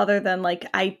reasons other than like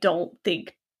I don't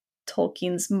think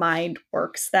Tolkien's mind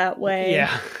works that way.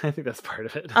 Yeah, I think that's part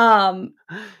of it.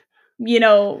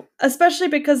 Especially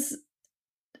because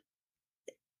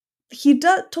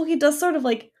Tolkien does sort of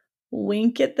like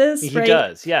wink at this, he right?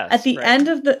 Does, yes. At the end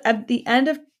of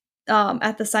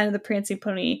at the Sign of the Prancing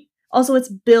Pony. Also, it's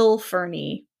Bill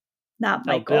Ferny, not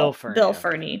Michael. Bill Ferny. Bill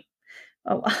Ferny.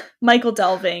 Oh, Michael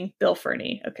Delving, Bill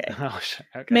Ferny. Okay. Oh, sure.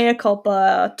 Okay. Mea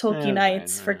culpa,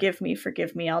 Tolkienites, forgive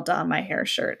me, I'll don my hair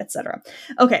shirt, etc.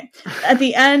 Okay. At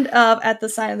the end of At the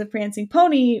Sign of the Prancing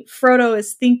Pony, Frodo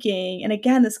is thinking, and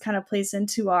again, this kind of plays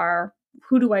into our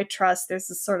who do I trust? There's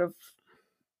this sort of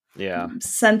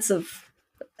sense of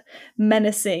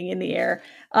menacing in the air.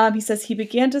 He says he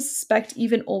began to suspect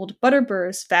even old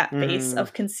Butterbur's fat face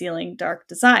of concealing dark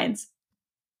designs.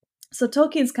 So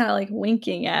Tolkien's kind of like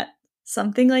winking at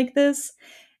something like this,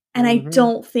 and I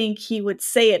don't think he would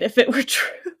say it if it were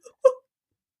true.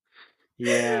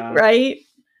 Yeah. Right?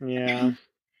 Yeah.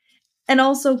 And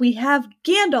also we have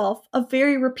Gandalf, a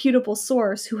very reputable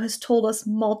source who has told us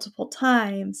multiple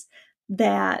times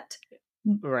that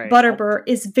Butterbur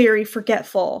is very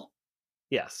forgetful.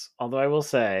 Yes, although I will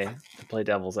say, to play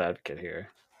devil's advocate here.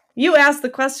 You asked the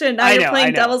question, now you're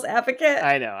playing devil's advocate?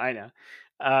 I know.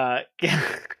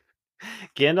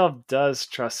 Gandalf does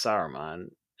trust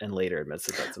Saruman and later admits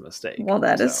that that's a mistake. Well,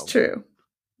 that is true.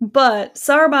 But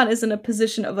Saruman is in a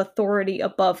position of authority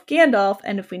above Gandalf,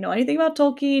 and if we know anything about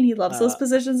Tolkien, he loves those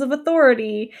positions of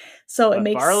authority, so it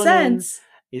makes sense.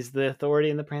 Is the authority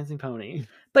in the Prancing Pony.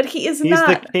 But he's not.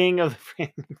 He's the king of the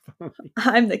Prancing Pony.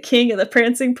 I'm the king of the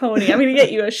Prancing Pony. I'm going to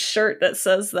get you a shirt that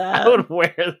says that. I would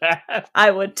wear that. I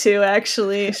would too,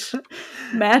 actually. Two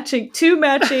matching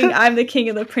I'm the king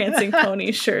of the Prancing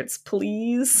Pony shirts,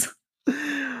 please. But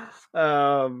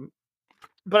I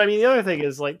mean, the other thing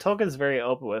is, like, Tolkien's very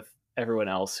open with everyone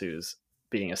else who's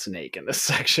being a snake in this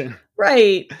section.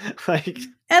 Right.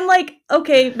 And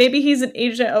okay, maybe he's an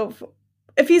agent of...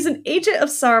 If he's an agent of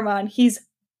Saruman, he's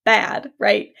bad,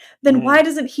 right? Then why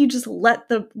doesn't he just let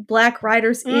the Black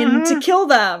Riders in to kill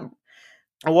them?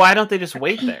 Why don't they just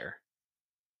wait there?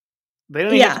 They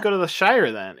don't even have to go to the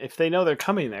Shire then. If they know they're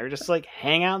coming there, just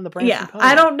hang out in the Prancing Pony.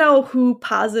 I don't know who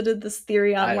posited this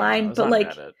theory online,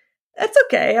 but it's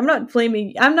okay. I'm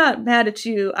not mad at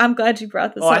you. I'm glad you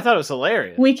brought this up. I thought it was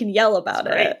hilarious. We can yell about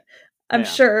it. I'm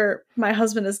sure my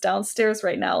husband is downstairs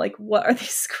right now. What are they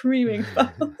screaming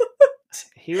about?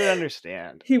 He would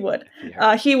understand. He would.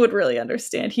 He would really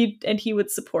understand. He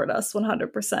would support us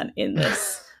 100% in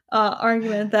this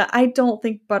argument that I don't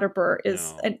think Butterbur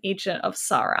is an agent of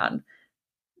Sauron.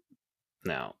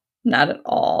 No. Not at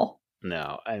all.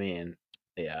 No. I mean,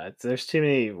 there's too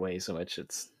many ways in which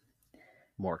it's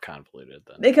more convoluted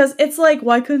than... Because it's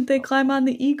why couldn't they climb on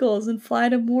the eagles and fly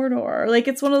to Mordor?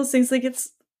 It's one of those things,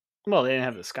 it's... Well, they didn't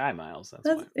have the Sky Miles, that's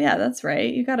why. Yeah, that's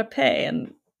right. You gotta pay,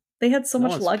 and They had so No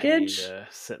much one's paying luggage. to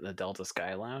sit in the Delta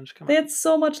Sky Lounge. Come They on. had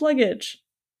so much luggage.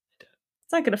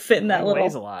 It's not going to fit in that It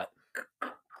weighs a little lot.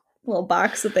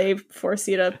 box that they force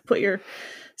you to put your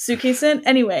suitcase in.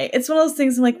 Anyway, it's one of those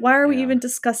things I'm like, why are we even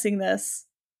discussing this?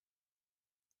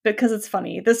 Because it's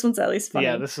funny. This one's at least funny.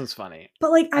 Yeah, this one's funny.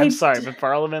 But like, I'm sorry, but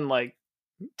Barliman, like,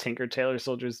 Tinker Tailor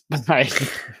Soldiers,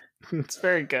 it's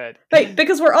very good. Right,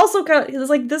 because we're also kind of, it's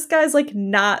like, this guy's like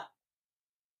not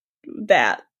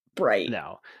that bright.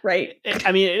 No. Right?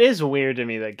 I mean, it is weird to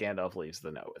me that Gandalf leaves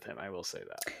the note with him. I will say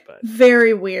that. But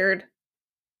very weird.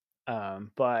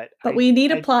 But we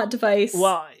need a plot device.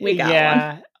 Well, we got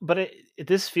one. But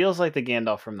this feels like the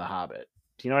Gandalf from The Hobbit.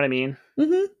 Do you know what I mean?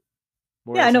 Mm-hmm.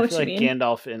 Whereas I know I what feel you like mean.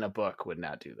 Gandalf in a book would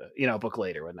not do this. A book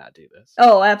later would not do this.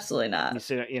 Oh, absolutely not.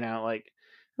 Like.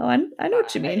 Oh, I know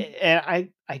what you mean.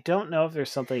 And I don't know if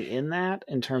there's something in that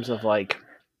in terms of like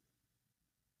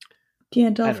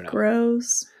Gandalf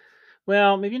grows.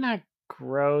 Well, maybe not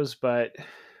grows, but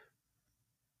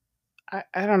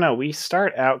I don't know. We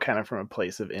start out kind of from a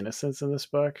place of innocence in this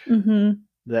book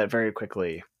that very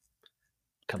quickly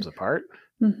comes apart.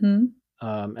 Mm-hmm.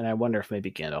 And I wonder if maybe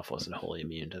Gandalf wasn't wholly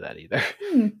immune to that either.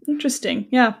 Interesting.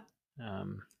 Yeah.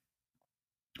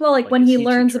 Well, like when he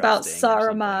learns about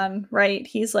Saruman, right?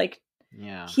 He's like,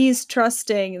 he's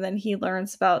trusting, and then he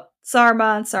learns about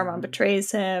Saruman. Saruman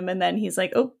betrays him, and then he's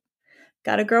like, oh,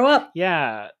 gotta grow up.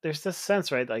 Yeah, there's this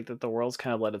sense, right? Like that the world's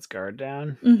kind of let its guard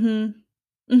down.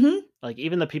 Like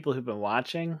even the people who've been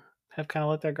watching have kind of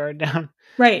let their guard down.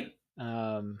 Right.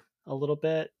 A little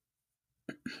bit.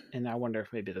 And I wonder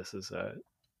if maybe this is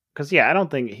because I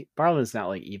don't think Barliman's not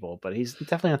like evil, but he's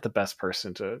definitely not the best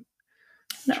person to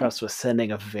trust with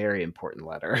sending a very important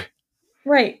letter.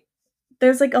 Right.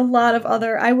 There's like a lot of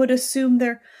other. I would assume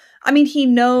he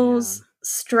knows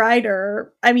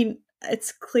Strider. I mean,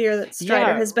 it's clear that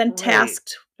Strider has been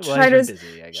tasked. Well,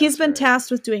 he's been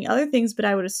tasked with doing other things, but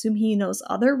I would assume he knows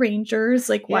other Rangers.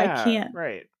 Like, why can't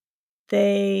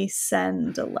they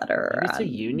send a letter? Maybe it's a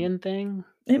union thing.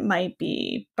 It might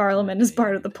be. Barliman is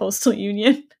part of the postal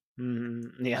union.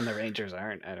 Yeah, and the Rangers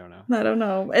aren't. I don't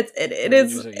know. It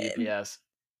is. UPS.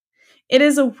 It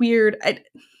is a weird.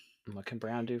 What can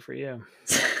Brown do for you?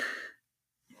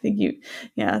 I think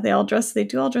they all dress. They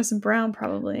do all dress in brown,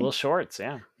 probably. Little shorts,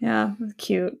 yeah. Yeah,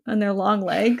 cute, and their long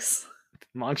legs,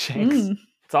 long shanks.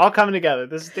 It's all coming together.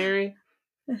 This theory.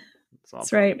 It's all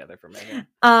coming together for me.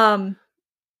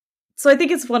 So I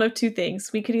think it's one of two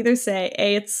things. We could either say,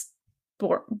 A, it's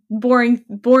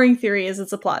boring theory is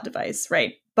it's a plot device,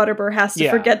 right? Butterbur has to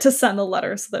forget to send the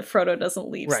letter so that Frodo doesn't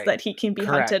leave, so that he can be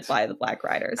hunted by the Black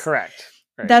Riders. Correct.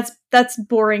 Right. That's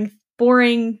boring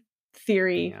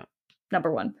theory. Number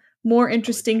one. More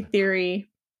interesting theory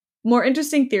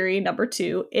number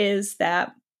two is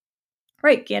that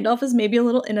Gandalf is maybe a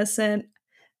little innocent.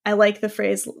 I like the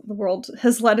phrase the world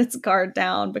has let its guard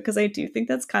down, because I do think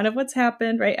that's kind of what's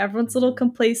happened, right? Everyone's a little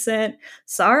complacent.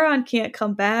 Sauron can't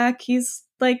come back. He's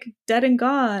like dead and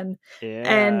gone.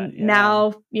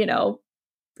 Now,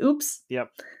 oops. Yep.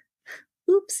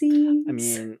 Oopsies. I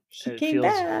mean, he came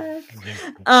back.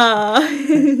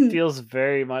 It feels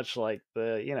very much like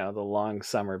the long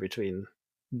summer between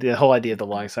the whole idea of the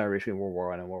long summer between World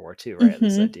War I and World War II, right?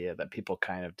 This idea that people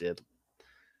kind of did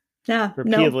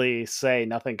repeatedly say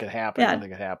nothing could happen,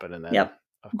 and then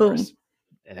of course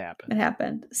it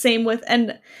happened. Same with,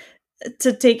 and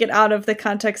to take it out of the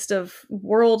context of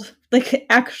world, like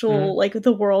actual like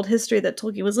the world history that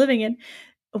Tolkien was living in,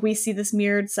 we see this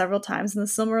mirrored several times in the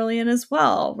Silmarillion as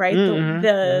well, right?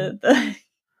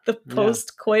 The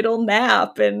post-coital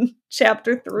nap in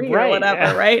chapter 3 or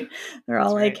whatever, right? They're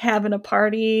all having a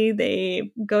party,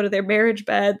 they go to their marriage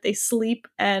bed, they sleep,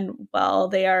 and while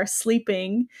they are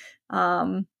sleeping,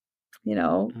 Malcor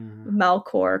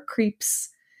creeps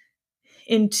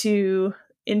into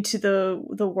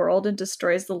the world and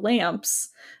destroys the lamps.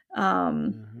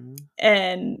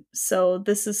 And so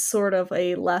this is sort of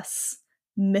a less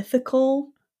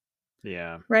mythical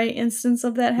instance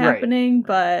of that happening,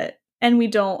 but and we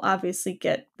don't obviously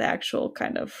get the actual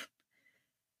kind of,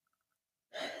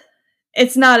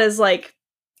 it's not as like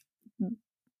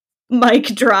mic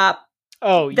drop,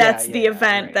 that's the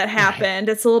event that happened.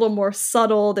 It's a little more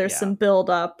subtle. There's some build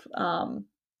up, and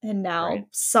now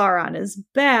Sauron is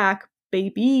back,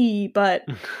 baby, but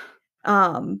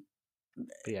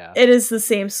it is the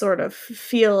same sort of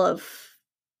feel of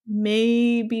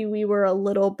maybe we were a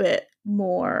little bit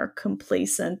more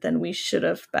complacent than we should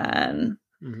have been.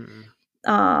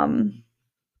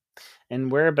 And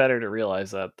where better to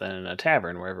realize that than in a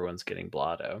tavern where everyone's getting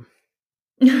blotto.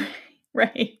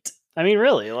 Right. I mean,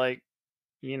 really, like,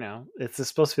 it's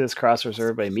supposed to be this crossroads where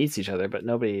everybody meets each other, but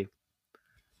nobody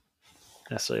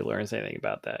necessarily learns anything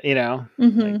about that. You know,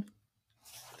 like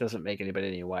doesn't make anybody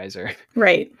any wiser.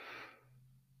 Right.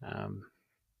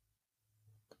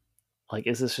 Like,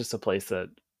 is this just a place that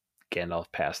Gandalf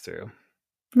passed through?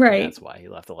 Right. And that's why he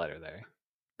left the letter there.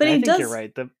 But and he I think does. You're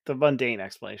right. The mundane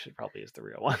explanation probably is the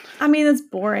real one. I mean, it's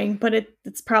boring, but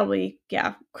it's probably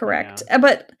correct. Yeah.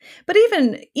 But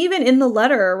even in the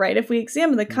letter, right? If we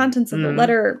examine the contents of the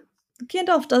letter,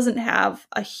 Gandalf doesn't have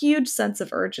a huge sense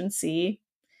of urgency.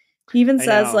 He even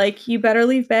says, like, you better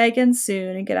leave Bag End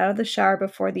soon and get out of the shower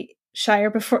before the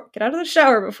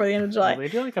end of July. They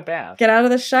do like a bath. Get out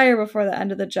of the Shire before the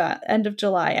end of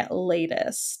July at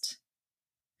latest.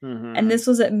 And this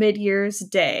was at mid-year's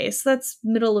day, so that's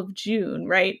middle of June,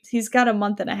 right? He's got a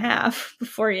month and a half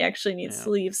before he actually needs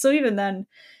to leave. So even then,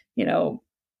 you know,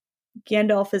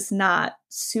 Gandalf is not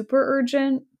super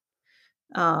urgent.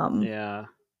 Not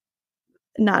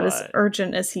as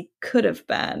urgent as he could have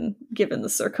been given the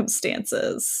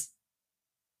circumstances.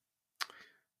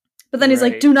 But then he's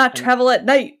like, "Do not travel at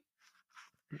night!"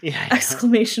 Yeah.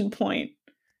 Exclamation point.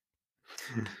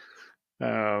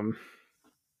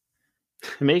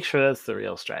 Make sure that's the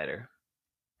real Strider.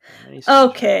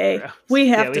 Okay, we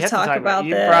have to talk about this.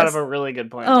 You brought up a really good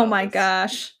point. Oh my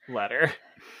gosh. Letter.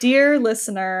 Dear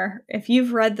listener, if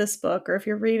you've read this book or if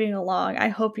you're reading along, I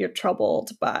hope you're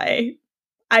troubled by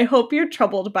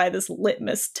this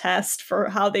litmus test for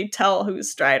how they tell who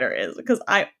Strider is, because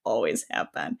I always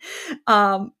have been.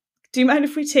 Do you mind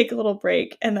if we take a little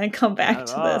break and then come back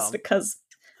to this? Because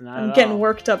I'm getting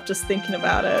worked up just thinking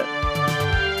about it.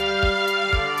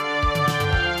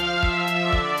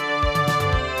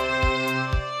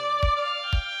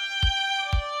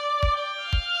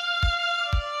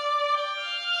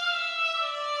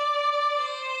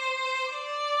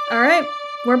 All right,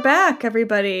 we're back,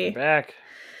 everybody. We're back.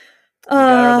 We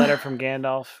got our letter from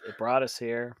Gandalf. It brought us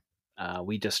here.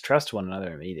 We distrust one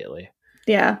another immediately.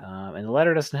 Yeah. And the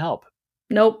letter doesn't help.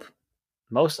 Nope.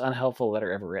 Most unhelpful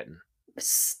letter ever written.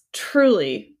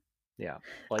 Truly. Yeah.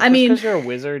 Like, I mean, because you're a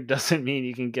wizard doesn't mean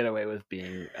you can get away with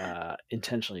being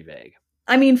intentionally vague.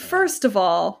 I mean, first of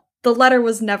all, the letter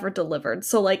was never delivered.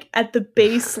 So, like, at the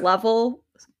base level,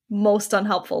 most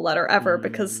unhelpful letter ever,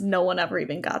 because no one ever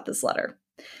even got this letter.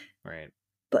 Right.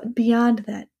 But beyond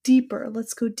that,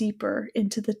 let's go deeper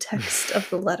into the text of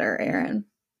the letter, Aaron.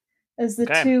 As the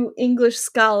two English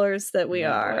scholars that we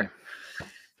are.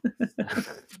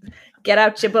 Get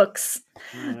out your books.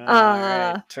 All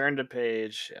right. Turn to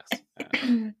page. Yes.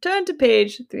 Turn to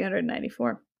page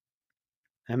 394.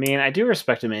 I mean, I do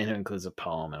respect a man who includes a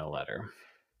poem in a letter.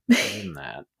 Other than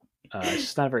that, it's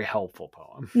just not a very helpful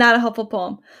poem. Not a helpful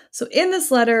poem. So in this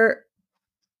letter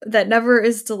that never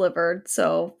is delivered,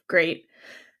 so great.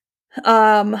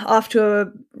 Off to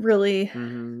a really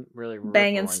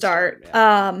banging start.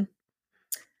 Yeah.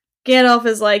 Gandalf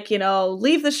is like,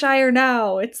 leave the Shire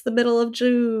now. It's the middle of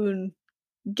June.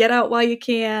 Get out while you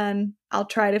can. I'll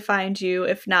try to find you.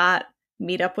 If not,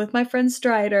 meet up with my friend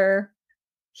Strider.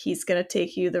 He's going to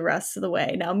take you the rest of the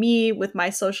way. Now, me, with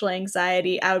my social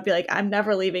anxiety, I would be like, I'm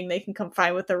never leaving. They can come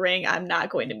find with the ring. I'm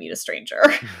not going to meet a stranger.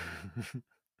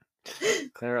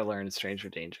 Clara learned stranger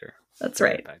danger. That's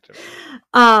right.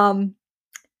 Gandalf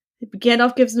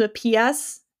gives him a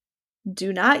PS.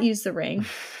 Do not use the ring.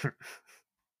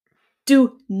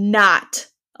 Do not,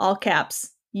 all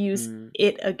caps, use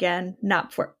it again.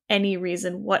 Not for any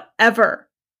reason whatever.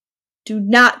 Do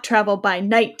not travel by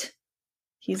night.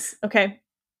 He's okay.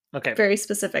 Very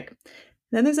specific.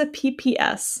 Then there's a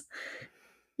PPS.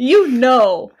 You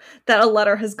know that a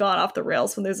letter has gone off the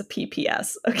rails when there's a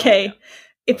PPS. Okay. Oh, yeah.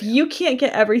 If you can't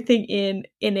get everything in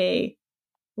a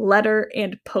letter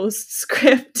and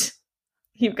postscript,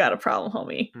 you've got a problem,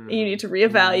 homie. You need to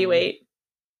reevaluate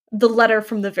the letter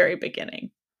from the very beginning.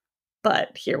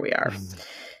 But here we are.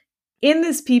 In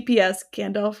this PPS,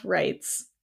 Gandalf writes,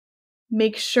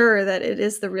 make sure that it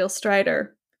is the real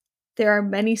Strider. There are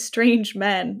many strange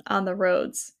men on the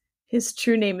roads. His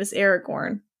true name is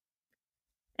Aragorn.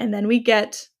 And then we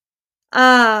get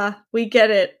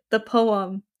it, the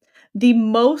poem. The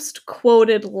most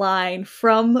quoted line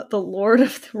from the Lord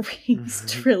of the Rings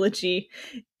trilogy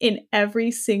in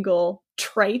every single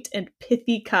trite and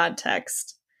pithy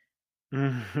context.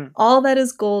 All that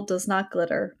is gold does not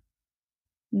glitter.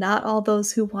 Not all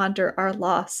those who wander are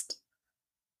lost.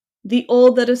 The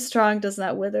old that is strong does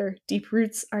not wither. Deep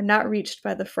roots are not reached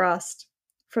by the frost.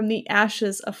 From the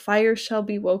ashes a fire shall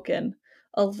be woken.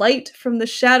 A light from the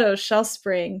shadows shall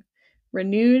spring.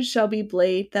 Renewed shall be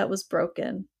blade that was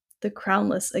broken. The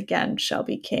crownless again shall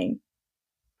be king.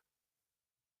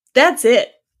 That's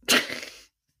it.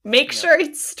 Make sure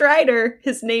it's Strider.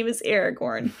 His name is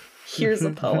Aragorn. Here's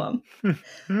a poem.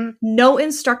 No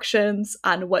instructions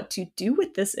on what to do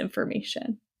with this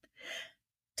information.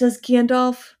 Does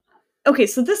Gandalf... Okay,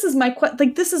 so this is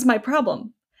this is my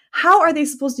problem. How are they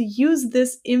supposed to use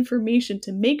this information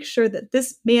to make sure that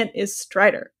this man is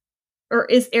Strider? Or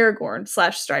is Aragorn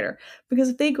 / Strider? Because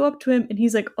if they go up to him and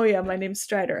he's like, oh yeah, my name's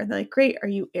Strider, and they're like, great, are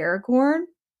you Aragorn?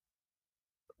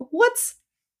 What's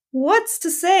to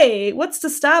say? What's to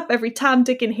stop every Tom,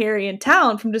 Dick, and Harry in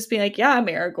town from just being like, yeah, I'm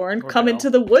Aragorn, come into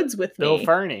the woods with me. Bill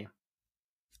Fernie.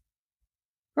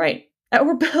 Right.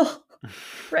 Or Bill.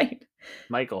 Right.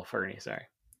 Michael Fernie, sorry.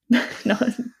 No,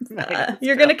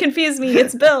 you're going to confuse me.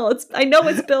 It's Bill. I know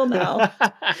it's Bill now.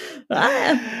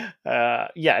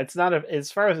 Yeah, it's not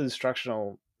as far as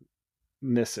instructional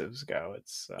missives go,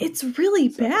 it's really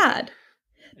bad.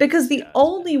 Because the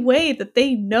only way that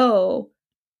they know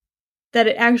that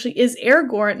it actually is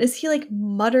Aragorn is he like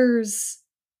mutters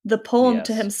the poem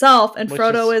to himself, and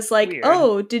Frodo is like, weird.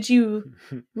 Oh, did you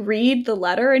read the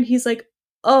letter? And he's like,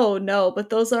 oh no, but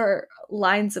those are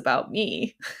lines about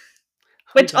me.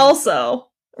 Which also,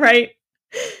 right?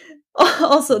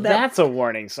 Also, that's a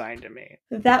warning sign to me.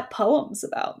 That poem's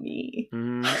about me.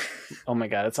 Oh my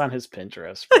god, it's on his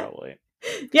Pinterest probably.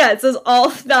 Yeah, it says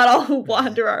not all who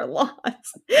wander are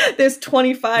lost. There's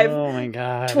 25. Oh my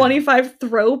god. 25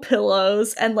 throw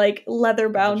pillows and like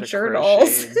leather-bound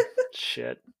journals.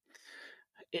 Shit.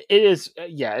 It is.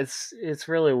 Yeah, it's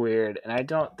really weird,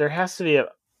 and there has to be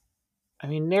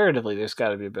narratively, there's got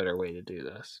to be a better way to do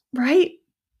this, right?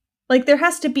 Like there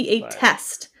has to be a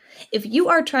test. If you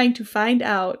are trying to find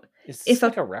out if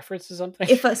like a reference to something,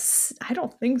 I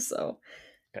don't think so.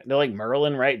 They're like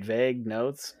Merlin write vague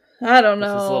notes. I don't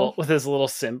know. With his little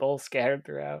symbol scattered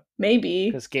throughout. Maybe.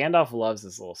 Because Gandalf loves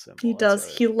his little symbol. He does.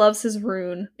 He loves his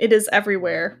rune. It is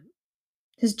everywhere.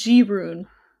 His G rune.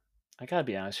 I gotta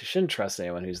be honest, you shouldn't trust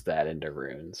anyone who's that into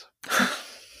runes.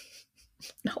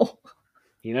 No.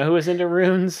 You know who is into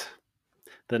runes?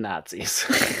 The Nazis.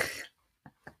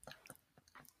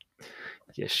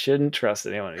 You shouldn't trust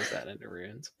anyone who's that into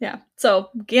runes. Yeah. So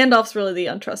Gandalf's really the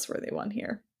untrustworthy one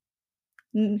here.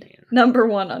 Number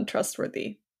one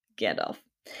untrustworthy. Gandalf.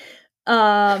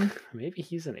 Maybe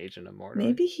he's an agent of Mordor.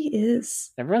 Maybe he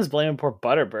is. Everyone's blaming poor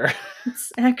Butterbur.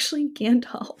 It's actually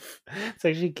Gandalf. It's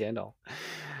actually Gandalf.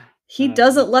 He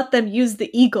doesn't let them use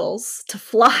the eagles to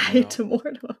fly to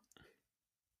Mordor.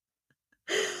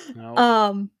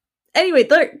 No. Anyway,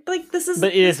 this is.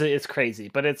 But it's crazy.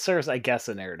 But it serves, I guess,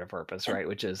 a narrative purpose, right?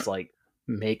 Which is like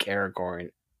make Aragorn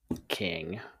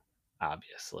king.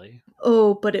 Obviously.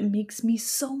 Oh, but it makes me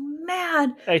so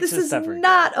mad. This is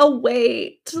not a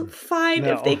way to find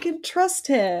if they can trust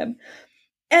him.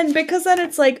 And because then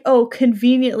it's like, oh,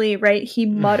 conveniently, right? He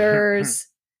mutters,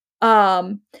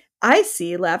 I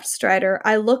see, laughed Strider.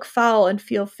 I look foul and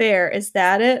feel fair. Is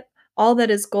that it? All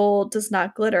that is gold does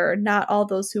not glitter. Not all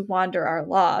those who wander are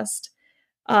lost.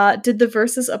 Did the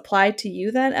verses apply to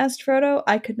you then? Asked Frodo.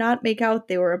 I could not make out what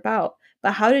they were about.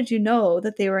 But how did you know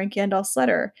that they were in Gandalf's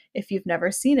letter, if you've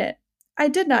never seen it? I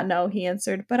did not know, he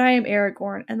answered, but I am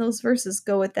Aragorn, and those verses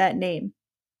go with that name.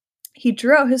 He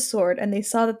drew out his sword, and they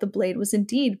saw that the blade was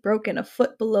indeed broken a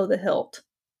foot below the hilt.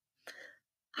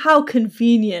 How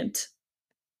convenient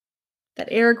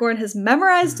that Aragorn has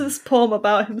memorized this poem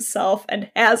about himself and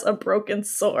has a broken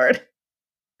sword.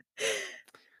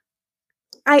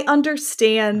 I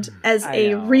understand as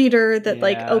a reader that,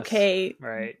 okay,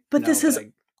 right. But this has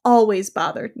always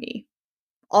bothered me.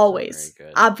 Always.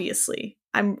 Obviously.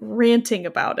 I'm ranting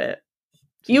about it.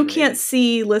 You can't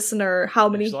see, listener, how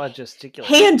many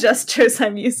hand gestures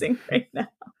I'm using right now.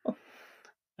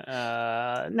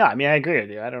 No, I agree with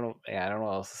you. I don't know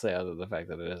what else to say other than the fact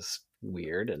that it is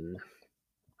weird, and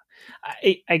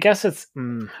I guess it's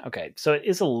okay. So it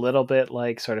is a little bit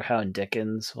like sort of how in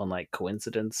Dickens, when like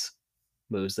coincidence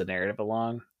moves the narrative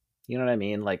along. You know what I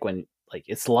mean? Like when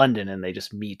it's London and they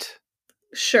just meet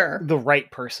the right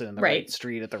person in the right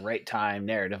street at the right time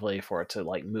narratively for it to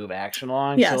like move action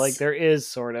along. Yes. So there is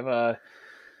sort of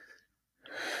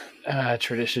a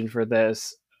tradition for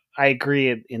this. I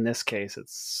agree. In this case,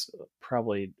 it's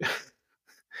probably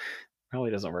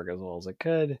doesn't work as well as it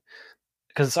could,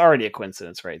 because it's already a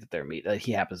coincidence, right? That they're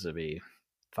he happens to be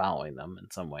following them in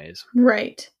some ways,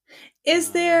 right?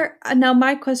 Is there now?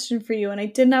 My question for you, and I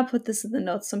did not put this in the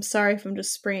notes, so I'm sorry if I'm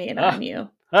just springing it on you.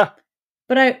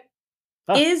 But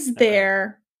is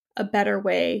there a better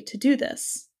way to do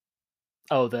this?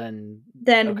 Oh, than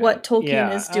what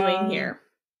Tolkien is doing here.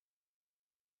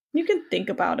 You can think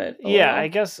about it. Yeah, I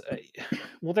guess.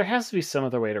 Well, there has to be some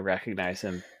other way to recognize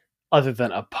him other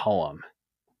than a poem.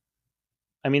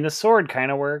 I mean, the sword kind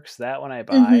of works. That one I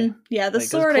buy. Yeah, the Like, because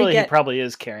sword I clearly he get. probably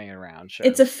is carrying it around. Sure,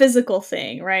 It's a physical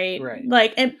thing, right? right.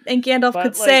 Like, and Gandalf But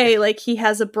could like, say like he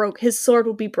has his sword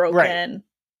will be right. broken.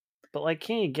 But like,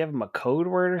 can't you give him a code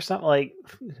word or something? Like,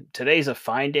 today's a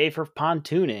fine day for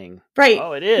pontooning. Right.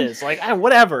 Oh, it is. Like,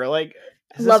 whatever. Like,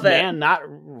 has Love this it. man not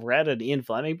read an Ian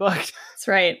Fleming book? That's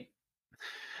right.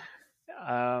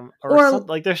 Or something.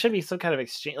 Like, there should be some kind of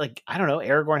exchange. Like, I don't know.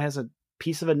 Aragorn has a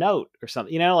piece of a note or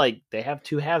something. You know, like they have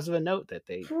two halves of a note that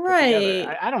they put together.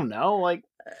 Right. I don't know. Like,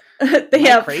 they am I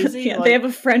have crazy? Yeah, Like, they have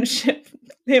a friendship.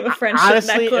 They have a friendship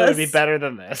honestly, necklace. it would be better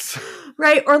than this.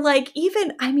 Right. Or like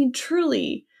even, I mean,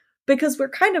 truly, because we're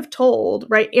kind of told,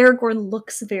 right, Aragorn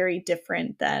looks very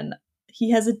different than he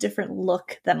has a different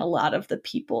look than a lot of the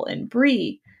people in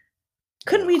Bree.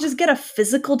 Couldn't we just get a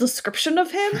physical description of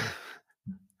him?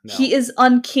 No. He is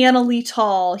uncannily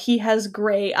tall. He has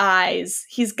gray eyes.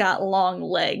 He's got long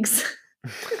legs.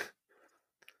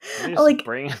 Like,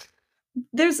 bring it.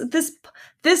 There's this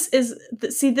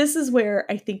is where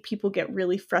I think people get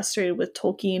really frustrated with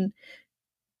Tolkien.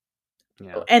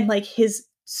 Yeah. And like his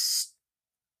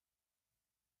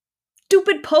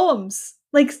stupid poems.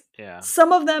 Like,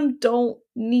 some of them don't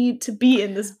need to be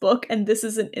in this book, and this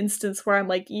is an instance where I'm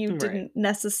like, you didn't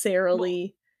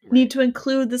necessarily need to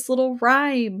include this little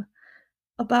rhyme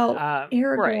about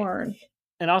Aragorn. Right.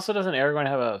 And also, doesn't Aragorn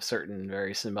have a certain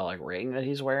very symbolic ring that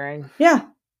he's wearing? Yeah.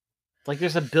 Like,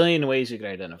 there's a billion ways you could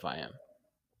identify him.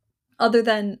 Other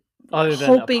than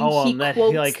hoping a poem that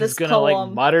he like is gonna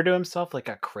like mutter to himself like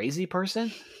a crazy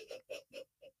person.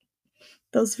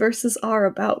 Those verses are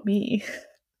about me.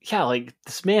 Yeah, like,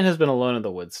 this man has been alone in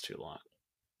the woods too long.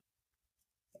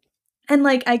 And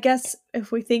like, I guess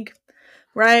if we think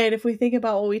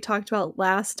about what we talked about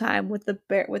last time with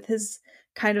with his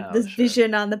kind of this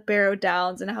vision on the Barrow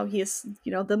Downs and how he is,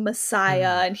 the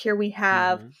Messiah, and here we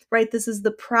have right, this is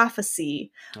the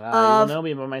prophecy of, you'll know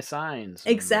me by my signs.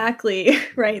 Exactly.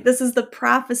 Right. This is the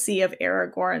prophecy of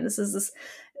Aragorn. This is this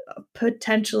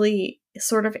potentially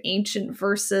sort of ancient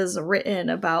verses written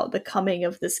about the coming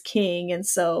of this king, and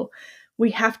so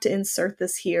we have to insert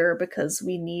this here because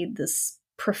we need this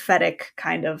prophetic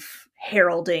kind of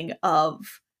heralding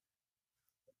of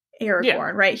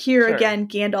Aragorn, right? Here again,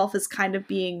 Gandalf is kind of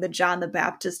being the John the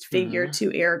Baptist figure to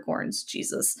Aragorn's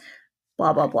Jesus.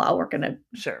 Blah, blah, blah. We're going to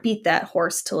beat that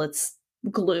horse till it's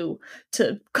glue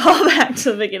to call back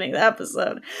to the beginning of the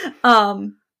episode.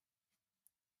 But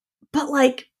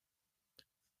like,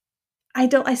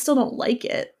 I still don't like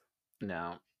it.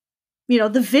 No.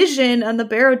 The vision on the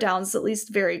Barrow Downs is at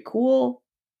least very cool.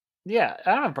 Yeah,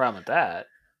 I don't have a problem with that.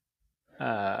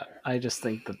 I just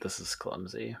think that this is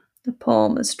clumsy. The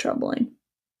poem is troubling.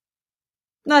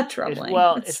 Not troubling.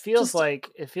 It feels like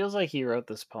he wrote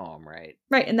this poem, right?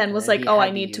 Right, and then was like, "Oh,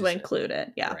 I need to include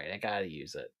it." Yeah, right. I gotta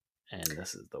use it, and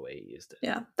this is the way he used it.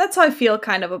 Yeah, that's how I feel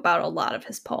kind of about a lot of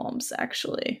his poems.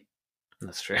 Actually,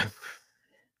 that's true.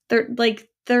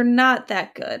 They're not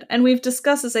that good, and we've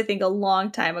discussed this, I think, a long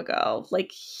time ago.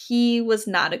 Like, he was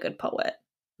not a good poet.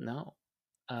 No.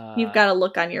 You've got a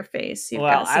look on your face.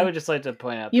 I would just like to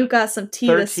point out you've got some tea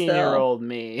to spill. 13-year-old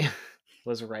me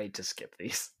was right to skip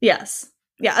these. Yes.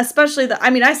 Yeah, especially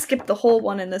I skipped the whole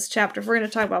one in this chapter. If we're going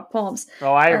to talk about poems.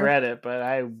 Oh, I read it, but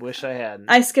I wish I hadn't.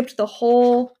 I skipped the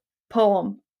whole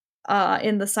poem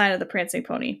in The Sign of the Prancing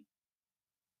Pony.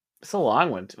 It's a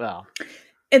long one. Well,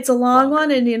 it's a long one,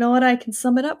 and you know what? I can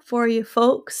sum it up for you,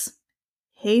 folks.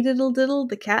 Hey diddle diddle,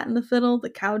 the cat and the fiddle, the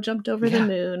cow jumped over the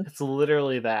moon. It's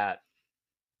literally that.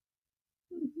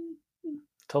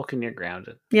 Tolkien, you're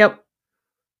grounded. Yep.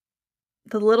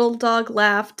 The little dog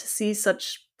laughed to see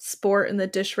such sport, and the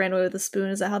dish ran away with a spoon.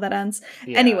 Is that how that ends?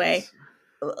 Yes. Anyway,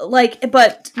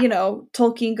 but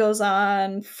Tolkien goes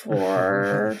on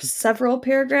for several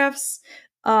paragraphs,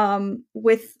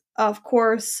 with, of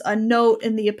course, a note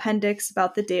in the appendix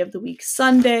about the day of the week,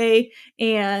 Sunday,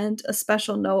 and a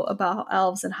special note about how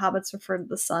elves and hobbits refer to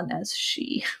the sun as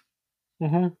she.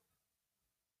 Mm-hmm.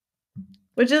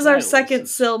 Which is our second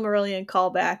Silmarillion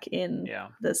callback in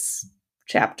this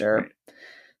chapter. Right.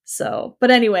 So,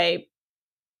 but anyway,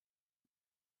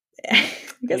 I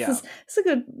guess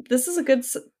this is a good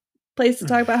place to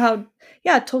talk about how,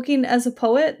 Tolkien as a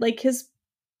poet, like, his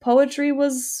poetry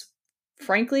was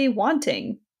frankly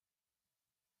wanting.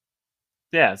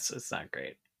 Yeah, it's not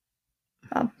great.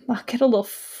 I'll get a little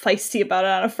feisty about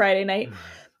it on a Friday night.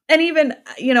 And even,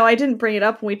 I didn't bring it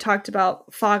up when we talked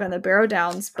about Fog on the Barrow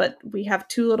Downs, but we have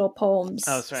two little poems,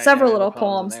 several little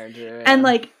poems. And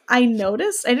like, I didn't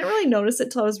really notice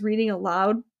it till I was reading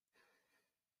aloud,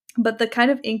 but the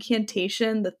kind of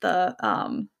incantation that the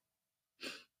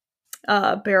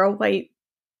Barrow Wight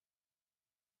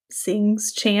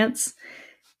sings, chants.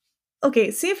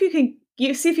 Okay, see if you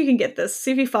can get this.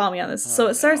 See if you follow me on this. So Oh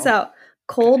it starts no. out,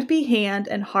 cold Okay. be hand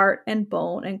and heart and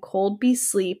bone, and cold be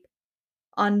sleep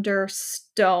under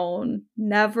stone,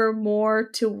 never more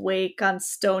to wake on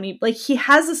stony. Like, he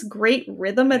has this great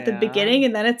rhythm at the Yeah. beginning,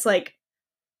 and then it's like,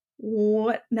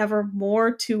 what? Never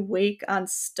more to wake on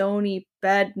stony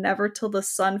bed, never till the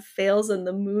sun fails and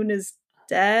the moon is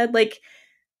dead. Like,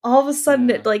 all of a sudden,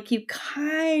 Yeah. it like you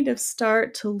kind of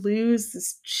start to lose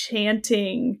this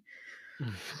chanting,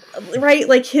 right?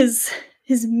 Like his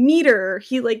meter,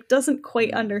 he like doesn't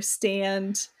quite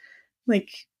understand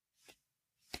like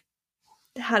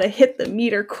how to hit the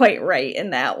meter quite right in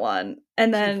that one.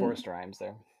 And Some then forced rhymes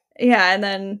there. yeah, and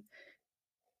then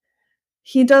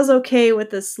he does okay with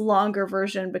this longer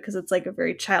version because it's like a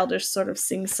very childish sort of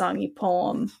sing-songy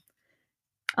poem.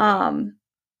 Yeah.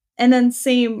 And then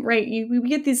same, right, we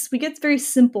get very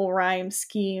simple rhyme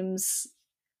schemes.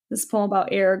 This poem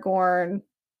about Aragorn,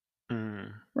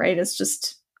 right? It's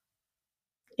just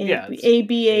Yeah, it's A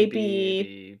B A A B A B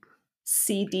B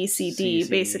C D C C D C.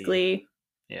 basically.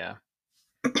 Yeah.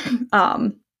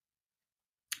 Um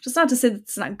just not to say that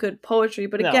it's not good poetry,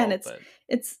 but again, No, but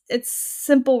it's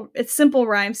simple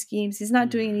rhyme schemes. He's not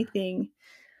doing anything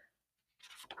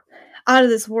out of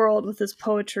this world with his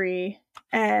poetry,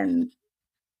 and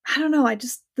I don't know, I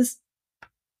just this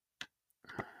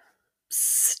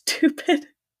stupid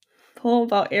poem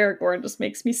about Aragorn just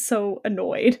makes me so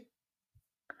annoyed.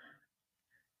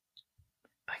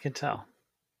 I can tell.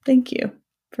 Thank you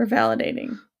for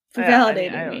validating Yeah, I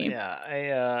mean, I don't. me.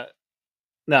 Yeah,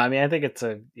 No, I mean, I think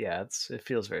it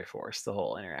feels very forced, the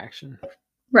whole interaction.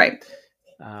 Right.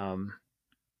 Um,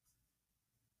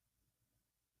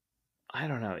 I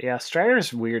don't know. Yeah,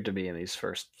 Strider's weird to be in these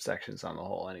first sections on the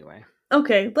whole. Anyway,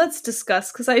 Okay, let's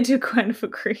discuss because I do kind of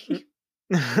agree.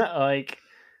 like,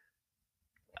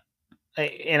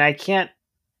 I can't.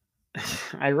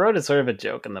 I wrote a sort of a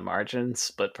joke in the margins,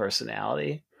 split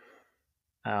personality.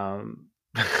 Um,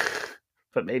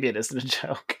 but maybe it isn't a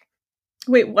joke.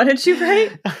 Wait, what did you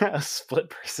write? A split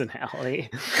personality.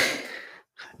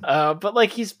 But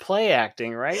like he's play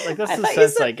acting, right? Like that's the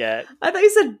sense I get. I thought you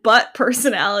said butt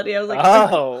personality. I was like,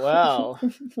 oh well.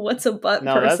 What's a butt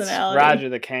No, that's personality? Roger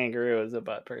the kangaroo is a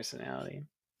butt personality.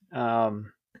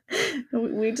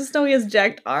 We just know he has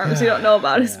jacked arms. We don't know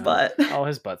about his butt. Oh,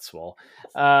 his butt's swole.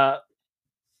 But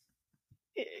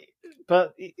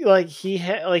like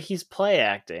he's play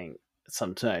acting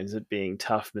sometimes at being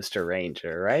tough Mr.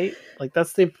 Ranger, right? Like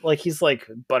that's he's like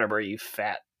Butterbur, you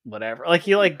fat whatever. Like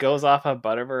he like goes off on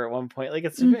Butterbur at one point. Like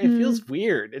it feels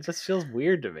weird. It just feels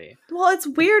weird to me. Well, it's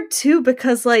weird too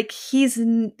because like he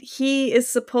is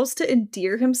supposed to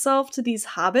endear himself to these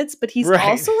hobbits, but he's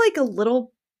also like a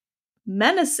little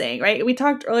menacing, right? We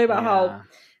talked earlier about how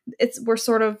we're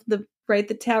sort of the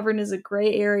tavern is a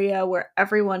gray area where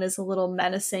everyone is a little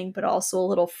menacing but also a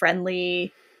little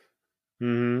friendly.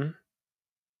 Mm-hmm.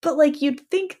 But like you'd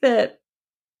think that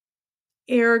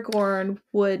Aragorn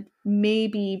would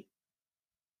maybe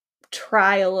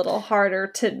try a little harder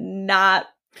to not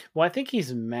I think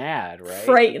he's mad, right?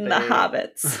 Frighten the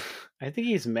hobbits. I think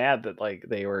he's mad that like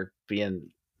they're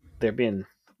being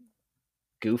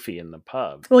goofy in the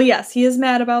pub. Well, yes, he is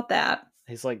mad about that.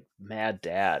 He's like mad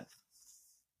dad.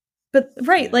 But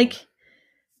right, like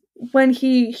when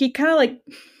he kind of like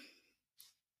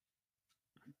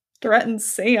threatens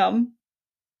Sam.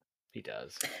 He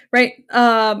does. Right.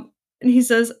 And he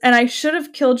says, "And I should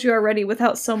have killed you already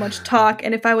without so much talk,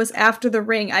 and if I was after the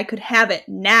ring, I could have it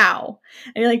now."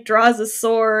 And he like draws a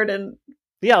sword and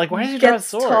like why does he draw a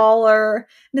sword? Taller.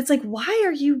 And it's like, why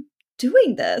are you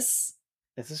doing this?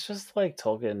 Is this just like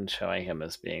Tolkien showing him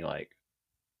as being like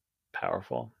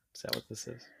powerful? Is that what this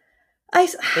is?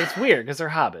 But it's weird because they're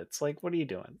hobbits. Like, what are you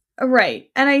doing? Right.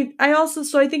 And I also,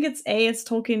 so I think it's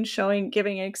Tolkien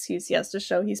giving an excuse, yes, to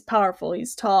show he's powerful,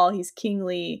 he's tall, he's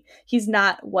kingly, he's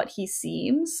not what he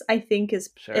seems, I think is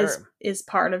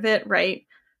part of it, right?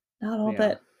 Not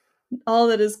all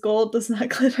that is gold does not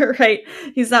glitter, right?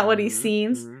 He's not what he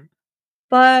seems. Mm-hmm.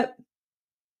 But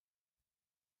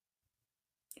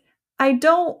I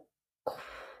don't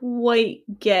quite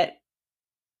get,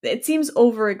 it seems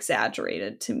over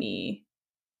exaggerated to me.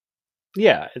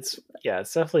 Yeah, it's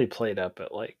definitely played up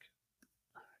at like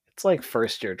it's like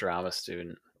first year drama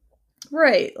student.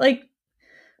 Right. Like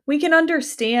we can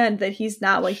understand that he's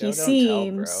not what he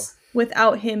seems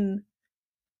without him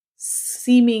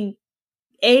seeming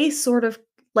sort of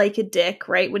like a dick,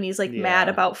 right? When he's like mad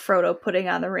about Frodo putting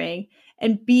on the ring,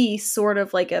 and B sort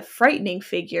of like a frightening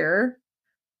figure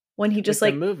when he just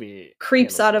like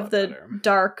creeps out of the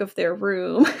dark of their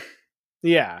room.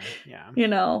 Yeah. You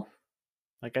know.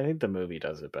 Like, I think the movie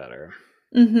does it better.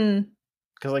 Mm-hmm.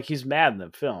 Because, like, he's mad in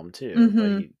the film, too. But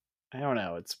Mm-hmm. I don't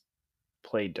know, it's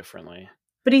played differently.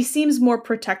 But he seems more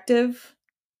protective.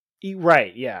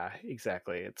 Right, yeah,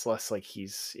 exactly. It's less like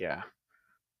he's,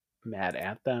 mad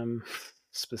at them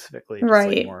specifically. Just, like,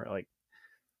 Right. more, like,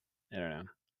 I don't know.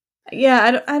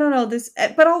 Yeah, I don't know this,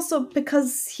 but also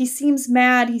because he seems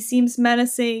mad, he seems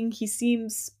menacing, he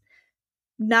seems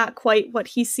not quite what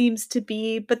he seems to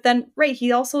be. But then, right,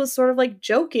 he also is sort of like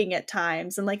joking at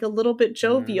times and like a little bit Mhm.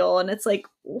 jovial. And it's like,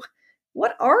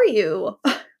 what are you?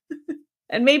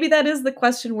 And maybe that is the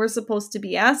question we're supposed to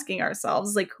be asking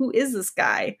ourselves. Like, who is this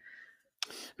guy?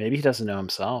 Maybe he doesn't know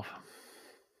himself.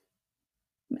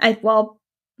 Well,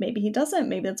 maybe he doesn't.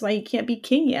 Maybe that's why he can't be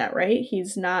king yet, right?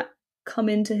 He's not come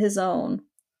into his own.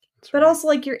 That's But right. also,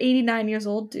 like, you're 89 years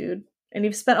old, dude, and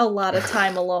you've spent a lot of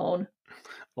time alone.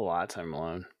 A lot of time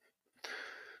alone.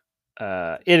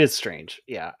 It is strange.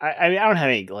 Yeah. I mean, I don't have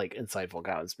any like insightful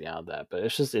comments beyond that, but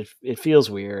it's just it feels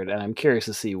weird, and I'm curious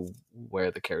to see where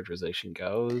the characterization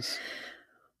goes.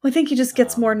 Well, I think he just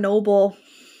gets more noble.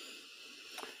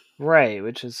 Right,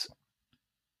 which is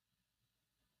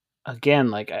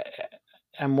again like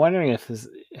I'm wondering if this,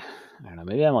 I don't know,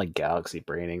 maybe I'm like galaxy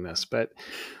braining this, but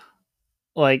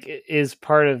like is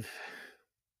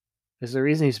the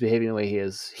reason he's behaving the way he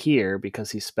is here because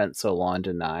he spent so long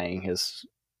denying his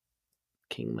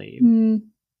kingly Mm,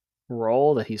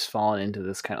 role that he's fallen into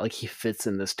this kind of like he fits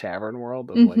in this tavern world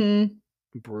of like mm-hmm.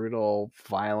 brutal,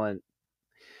 violent,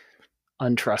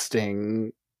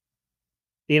 untrusting.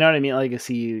 You know what I mean? Like, is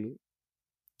he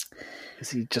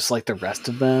just like the rest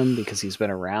of them because he's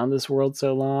been around this world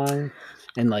so long?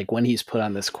 And like when he's put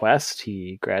on this quest,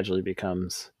 he gradually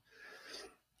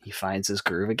he finds his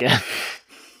groove again.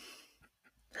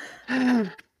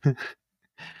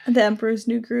 The Emperor's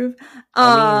New Groove.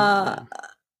 I mean, yeah.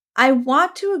 I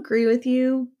want to agree with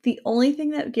you. The only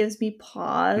thing that gives me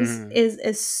pause Mhm. is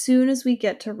as soon as we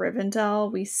get to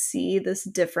Rivendell, we see this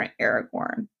different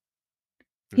Aragorn.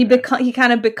 Okay. He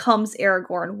kind of becomes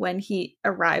Aragorn when he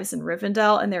arrives in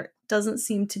Rivendell, and there doesn't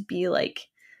seem to be like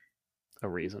A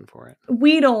reason for it.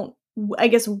 we don't. I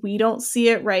guess we don't see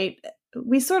it right.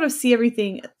 We sort of see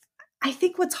everything. I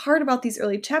think what's hard about these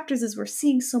early chapters is we're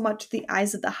seeing so much through the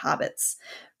eyes of the hobbits,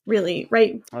 really,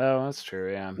 right? Oh, that's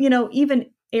true. Yeah. Even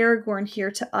Aragorn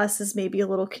here to us is maybe a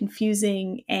little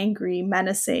confusing, angry,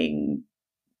 menacing.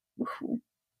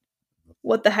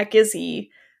 What the heck is he?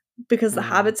 Because the Mhm.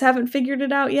 hobbits haven't figured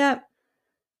it out yet.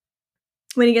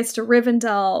 When he gets to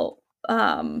Rivendell,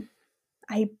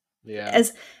 I Yeah.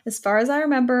 as far as I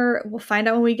remember, we'll find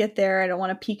out when we get there. I don't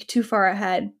want to peek too far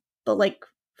ahead, but like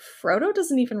Frodo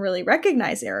doesn't even really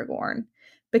recognize Aragorn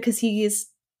because he is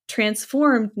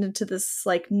transformed into this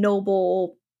like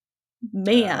noble Oh,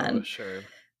 man. sure.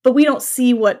 But we don't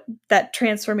see what that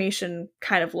transformation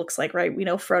kind of looks like, right? We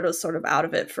know Frodo's sort of out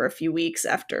of it for a few weeks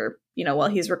after, while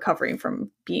he's recovering from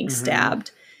being Mhm.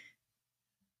 stabbed.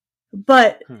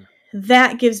 But Hmm. that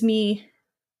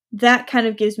kind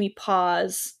of gives me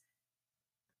pause,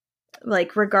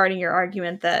 like regarding your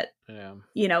argument that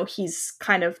Yeah. he's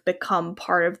kind of become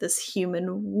part of this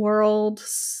human world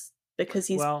because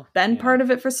he's Well, been yeah. part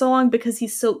of it for so long, because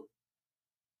he's so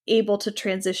able to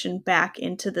transition back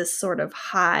into this sort of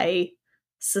high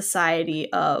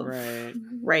society of, Right.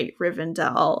 right,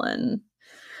 Rivendell. And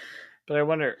But I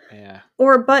wonder, yeah,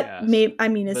 or I but guess. maybe, I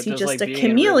mean, is But he does just like a being in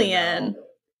chameleon? Rivendell,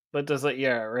 but does like,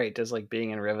 yeah, right. Does like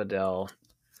being in Rivendell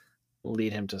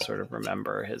lead him to sort of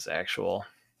remember his actual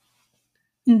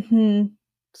Mm-hmm.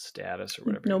 status or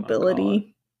whatever you want to call it?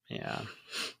 Nobility. Yeah.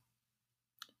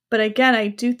 But again, I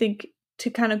do think, to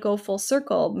kind of go full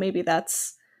circle, maybe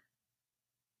that's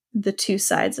the two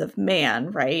sides of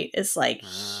man, right? Is like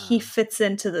he Ah. fits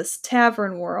into this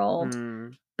tavern world, Hmm.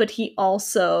 but he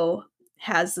also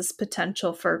has this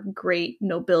potential for great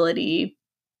nobility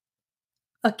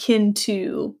akin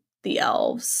to the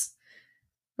elves,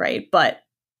 right? But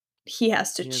he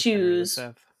has to He is Henry the choose.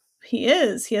 Fifth.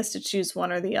 He has to choose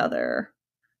one or the other.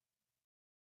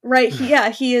 Right.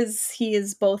 He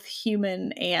is both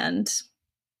human and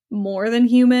more than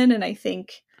human. And I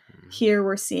think Mhm. here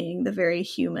we're seeing the very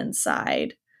human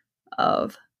side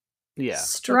of Yeah. Okay.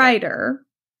 Strider.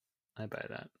 I buy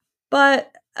that.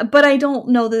 But but I don't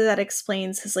know that that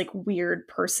explains his like weird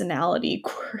personality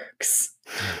quirks.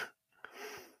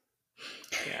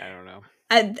 Yeah, I don't know.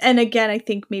 And again, I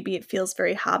think maybe it feels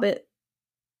very Hobbit,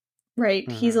 right?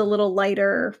 He's a Hmm. little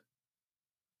lighter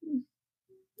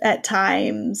at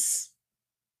times,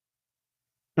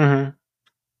 Hmm.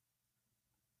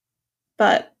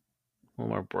 but A little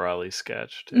more broadly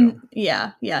sketched too.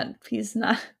 yeah, he's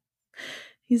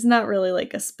not really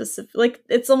like a specific, like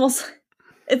it's almost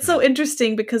it's so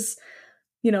interesting because,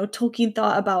 Tolkien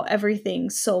thought about everything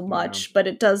so Yeah. much, but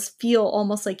it does feel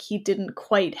almost like he didn't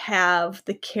quite have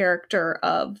the character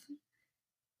of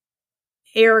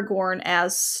Aragorn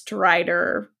as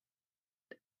Strider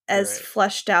as Right.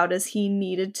 fleshed out as he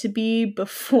needed to be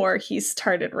before he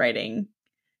started writing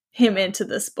him Yeah. into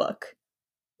this book.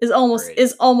 Is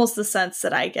Great. almost the sense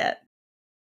that I get.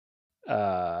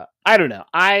 I don't know.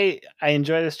 I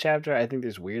enjoy this chapter. I think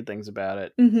there's weird things about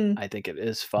it. Mm-hmm. I think it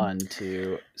is fun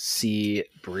to see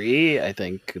Bree. I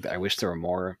wish there were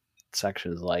more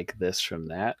sections like this from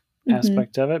that Mm-hmm.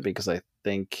 aspect of it, because I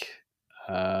think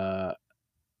I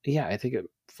think it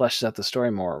fleshes out the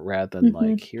story more rather than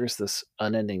Mm-hmm. like, here's this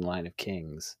unending line of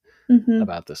kings Mm-hmm.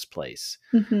 about this place.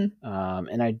 Mm-hmm.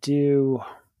 And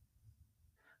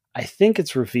I think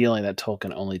it's revealing that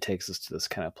Tolkien only takes us to this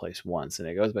kind of place once. And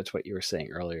it goes back to what you were saying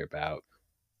earlier about,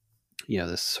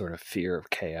 this sort of fear of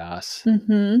chaos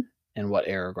Mm-hmm. and what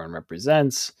Aragorn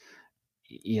represents.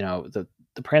 The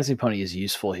Prancing Pony is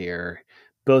useful here,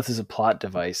 both as a plot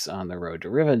device on the road to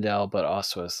Rivendell, but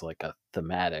also as like a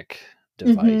thematic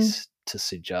Mm-hmm. device to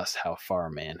suggest how far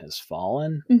man has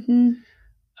fallen, Mm-hmm.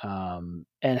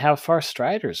 and how far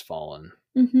Strider's fallen.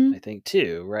 Mm-hmm. I think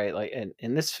too, right? Like, and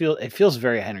it feels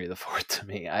very Henry IV to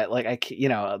me.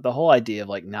 The whole idea of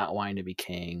like not wanting to be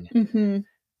king, Mm-hmm.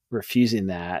 refusing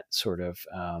that sort of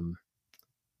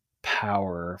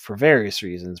power for various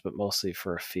reasons, but mostly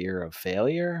for a fear of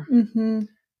failure. Mm-hmm.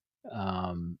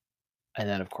 Um, and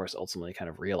then, of course, ultimately kind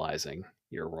of realizing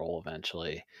your role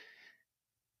eventually.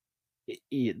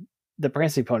 The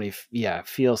Prancing Pony,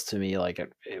 feels to me like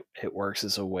it works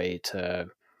as a way to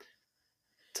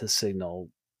signal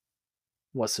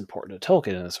what's important to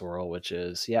Tolkien in this world, which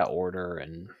is order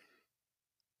and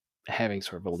having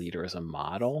sort of a leader as a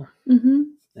model Mm-hmm.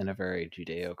 in a very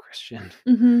Judeo-Christian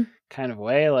Mm-hmm. kind of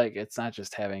way. Like, it's not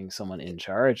just having someone in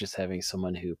charge, it's having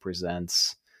someone who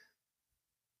presents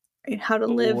How to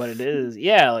what it live, is.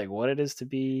 Like what it is to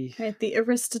be. right? The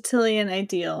Aristotelian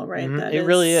ideal, right? Mm-hmm. It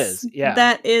really is. Yeah.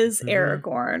 That is Mm-hmm.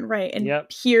 Aragorn, right? And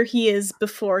Yep. here he is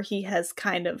before he has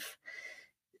kind of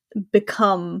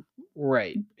become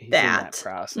Right. He's in that that.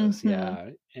 process. Mm-hmm. Yeah.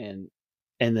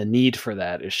 And the need for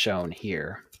that is shown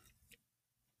here.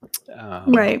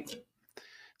 Right.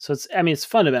 So it's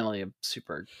fundamentally a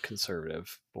super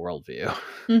conservative worldview,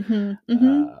 Mm-hmm.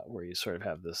 Mm-hmm. where you sort of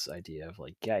have this idea of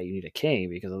like, you need a king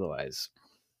because otherwise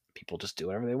people just do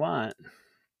whatever they want.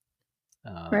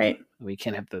 Right. We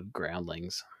can't have the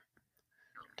groundlings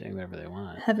doing whatever they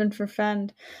want. Heaven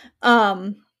forfend.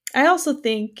 I also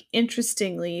think,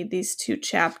 interestingly, these two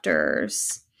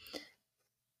chapters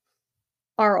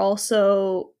are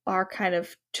also our kind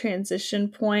of transition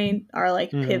point, our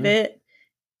like Mm-hmm. pivot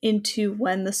into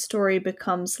when the story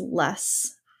becomes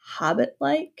less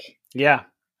Hobbit-like. Yeah,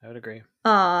 I would agree.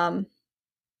 Right.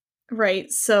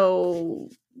 So,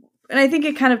 and I think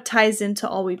it kind of ties into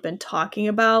all we've been talking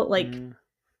about. Like,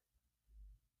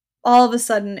 all of a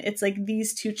sudden, it's like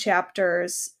these two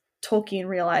chapters, Tolkien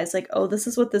realized, like, oh, this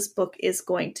is what this book is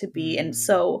going to be. And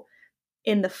so,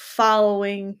 in the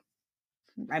following,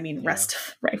 rest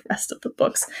of the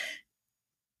books,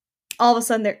 all of a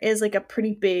sudden there is like a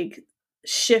pretty big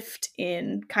shift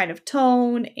in kind of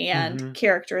tone and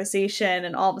characterization,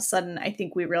 and all of a sudden I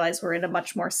think we realize we're in a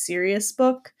much more serious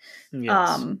book.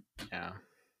 Yes.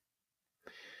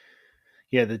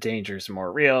 The danger is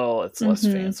more real, it's less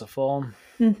fanciful.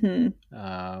 You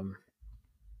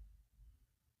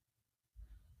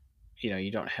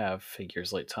don't have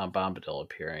figures like Tom Bombadil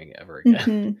appearing ever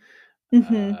again.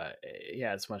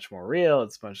 It's much more real.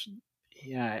 It's much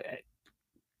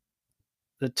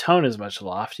the tone is much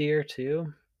loftier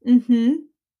too.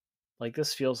 Like,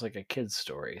 this feels like a kid's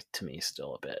story to me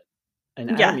still a bit. And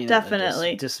I don't mean definitely.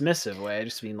 it in a dismissive way. I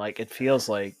just mean like it feels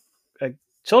like a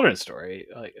children's story.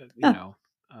 Like, when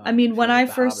I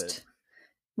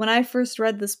first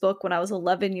read this book when I was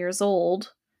 11 years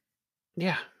old,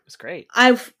 it's great.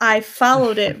 I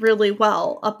followed it really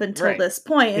well up until this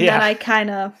point, and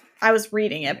then I was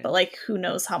reading it, but like who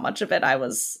knows how much of it I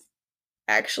was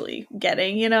actually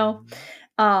getting,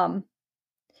 but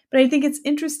I think it's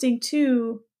interesting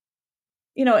too,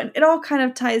 and it all kind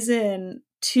of ties in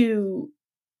to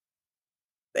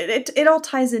it all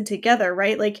ties in together,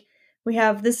 right? Like, we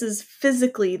have, this is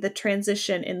physically the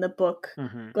transition in the book,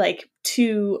 like,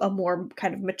 to a more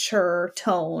kind of mature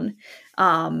tone.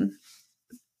 But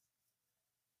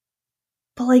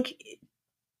like,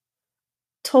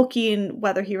 Tolkien,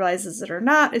 whether he realizes it or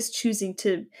not, is choosing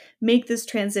to make this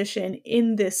transition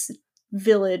in this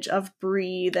village of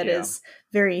Bree that is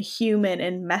very human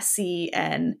and messy,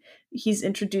 and he's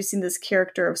introducing this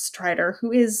character of Strider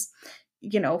who is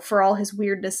for all his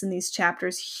weirdness in these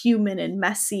chapters, human and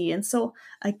messy. And so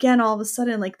again, all of a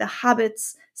sudden, like the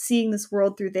hobbits seeing this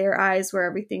world through their eyes where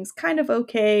everything's kind of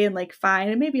okay and like fine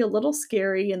and maybe a little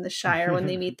scary in the Shire when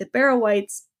they meet the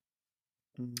Barrow-wights.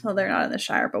 Well, they're not in the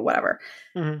Shire, but whatever.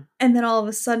 Mm-hmm. And then all of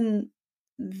a sudden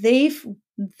they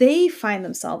find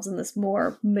themselves in this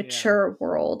more mature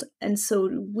world, and so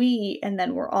do we, and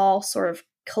then we're all sort of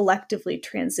collectively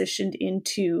transitioned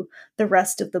into the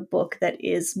rest of the book that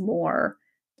is more,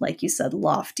 like you said,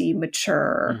 lofty,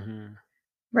 mature,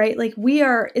 right? Like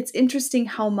it's interesting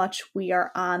how much we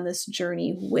are on this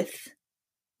journey with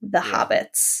the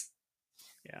hobbits.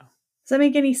 Yeah. Does that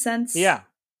make any sense? Yeah.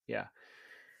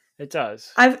 It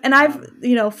does. I've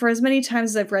for as many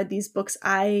times as I've read these books,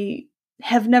 I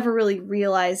have never really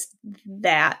realized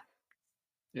that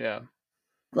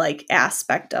like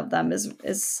aspect of them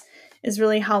is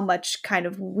really how much kind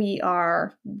of we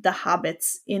are the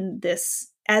hobbits in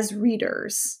this as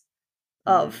readers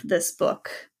of this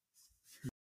book.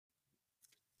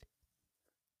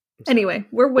 Anyway,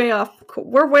 we're way off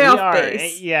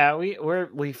base. Yeah,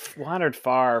 we've wandered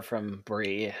far from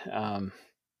Bree,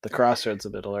 the crossroads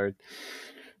of Middle-earth.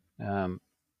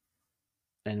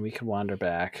 And we can wander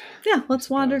back. Yeah, let's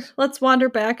wander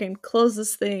back and close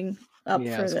this thing up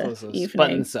for the evening.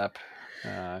 Buttons up.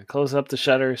 Close up the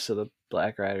shutters so the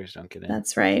Black Riders don't get in.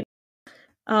 That's right.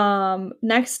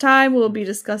 Next time we'll be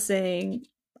discussing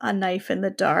A Knife in the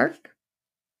Dark.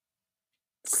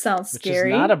 Sounds scary.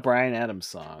 Which is not a Bryan Adams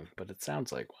song, but it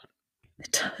sounds like one.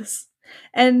 It does.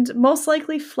 And most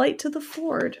likely Flight to the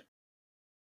Ford.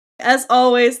 As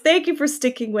always, thank you for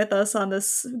sticking with us on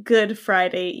this Good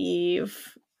Friday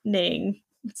evening.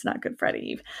 It's not Good Friday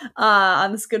Eve.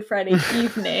 On this Good Friday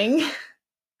evening.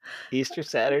 Easter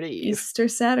Saturday Eve.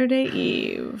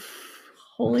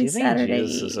 Holy Saturday Eve.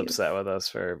 Jesus is upset with us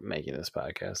for making this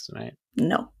podcast tonight?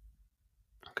 No.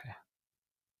 Okay.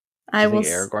 Do you think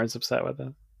Aragorn's upset with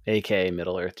it? AKA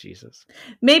Middle-earth Jesus.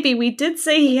 Maybe. We did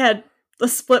say he had a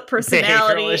split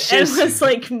personality and was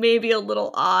like maybe a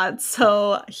little odd,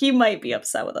 so he might be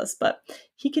upset with us, but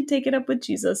he can take it up with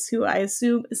Jesus, who I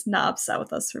assume is not upset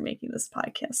with us for making this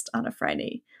podcast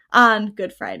on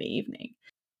Good Friday evening.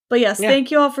 But yes, thank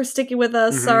you all for sticking with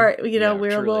us. Sorry, we're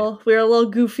a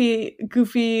little goofy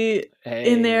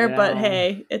in there, but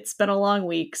hey, it's been a long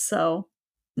week, so.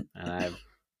 And I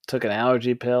took an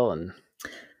allergy pill and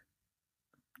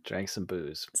drank some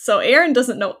booze. So Aaron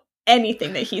doesn't know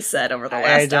anything that he said over the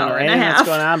last hour and a half. What's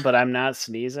going on, but I'm not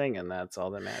sneezing, and that's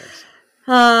all that matters.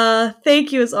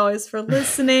 Thank you as always for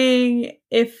listening.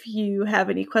 If you have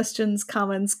any questions,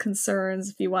 comments, concerns,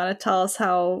 if you want to tell us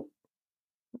how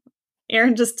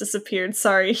Aaron just disappeared,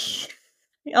 sorry.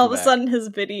 All of a sudden his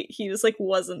video, he just like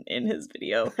wasn't in his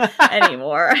video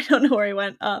anymore. I don't know where he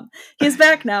went. He's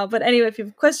back now. But anyway, if you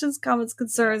have questions, comments,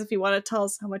 concerns, if you want to tell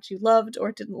us how much you loved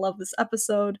or didn't love this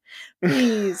episode,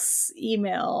 please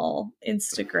email,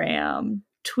 Instagram,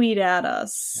 tweet at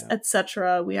us,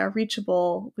 etc. We are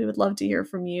reachable. We would love to hear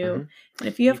from you. And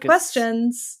if you have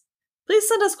questions, please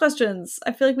send us questions.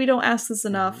 I feel like we don't ask this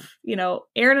enough.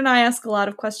 Aaron and I ask a lot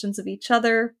of questions of each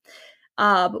other.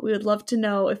 But we would love to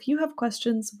know if you have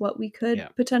questions, what we could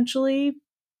potentially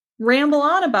ramble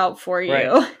on about for you.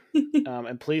 Right.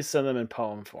 And please send them in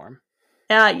poem form.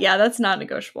 Yeah, that's not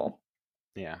negotiable.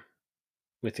 Yeah.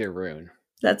 With your rune.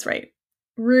 That's right.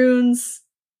 Runes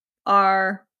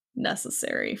are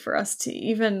necessary for us to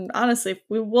even, honestly,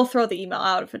 we will throw the email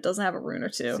out if it doesn't have a rune or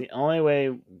two. It's the only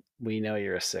way we know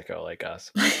you're a sicko like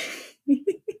us.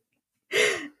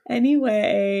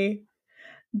 Anyway,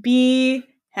 be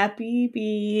happy,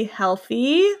 be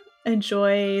healthy,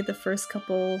 enjoy the first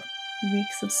couple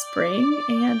weeks of spring,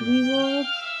 and we will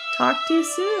talk to you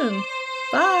soon.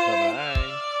 Bye.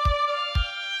 Bye-bye.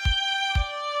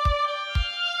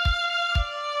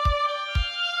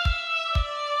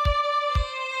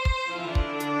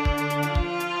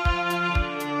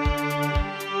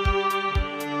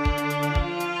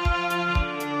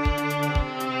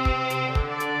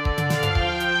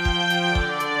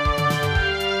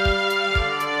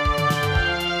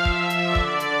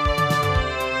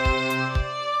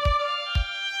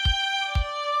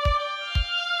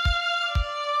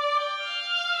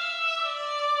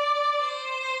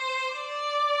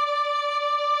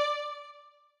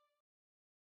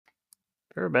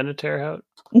 Ever been to Terre Haute?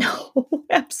 No,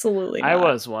 absolutely not. I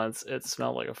was once. It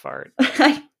smelled like a fart.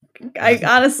 I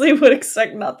honestly would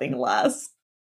expect nothing less.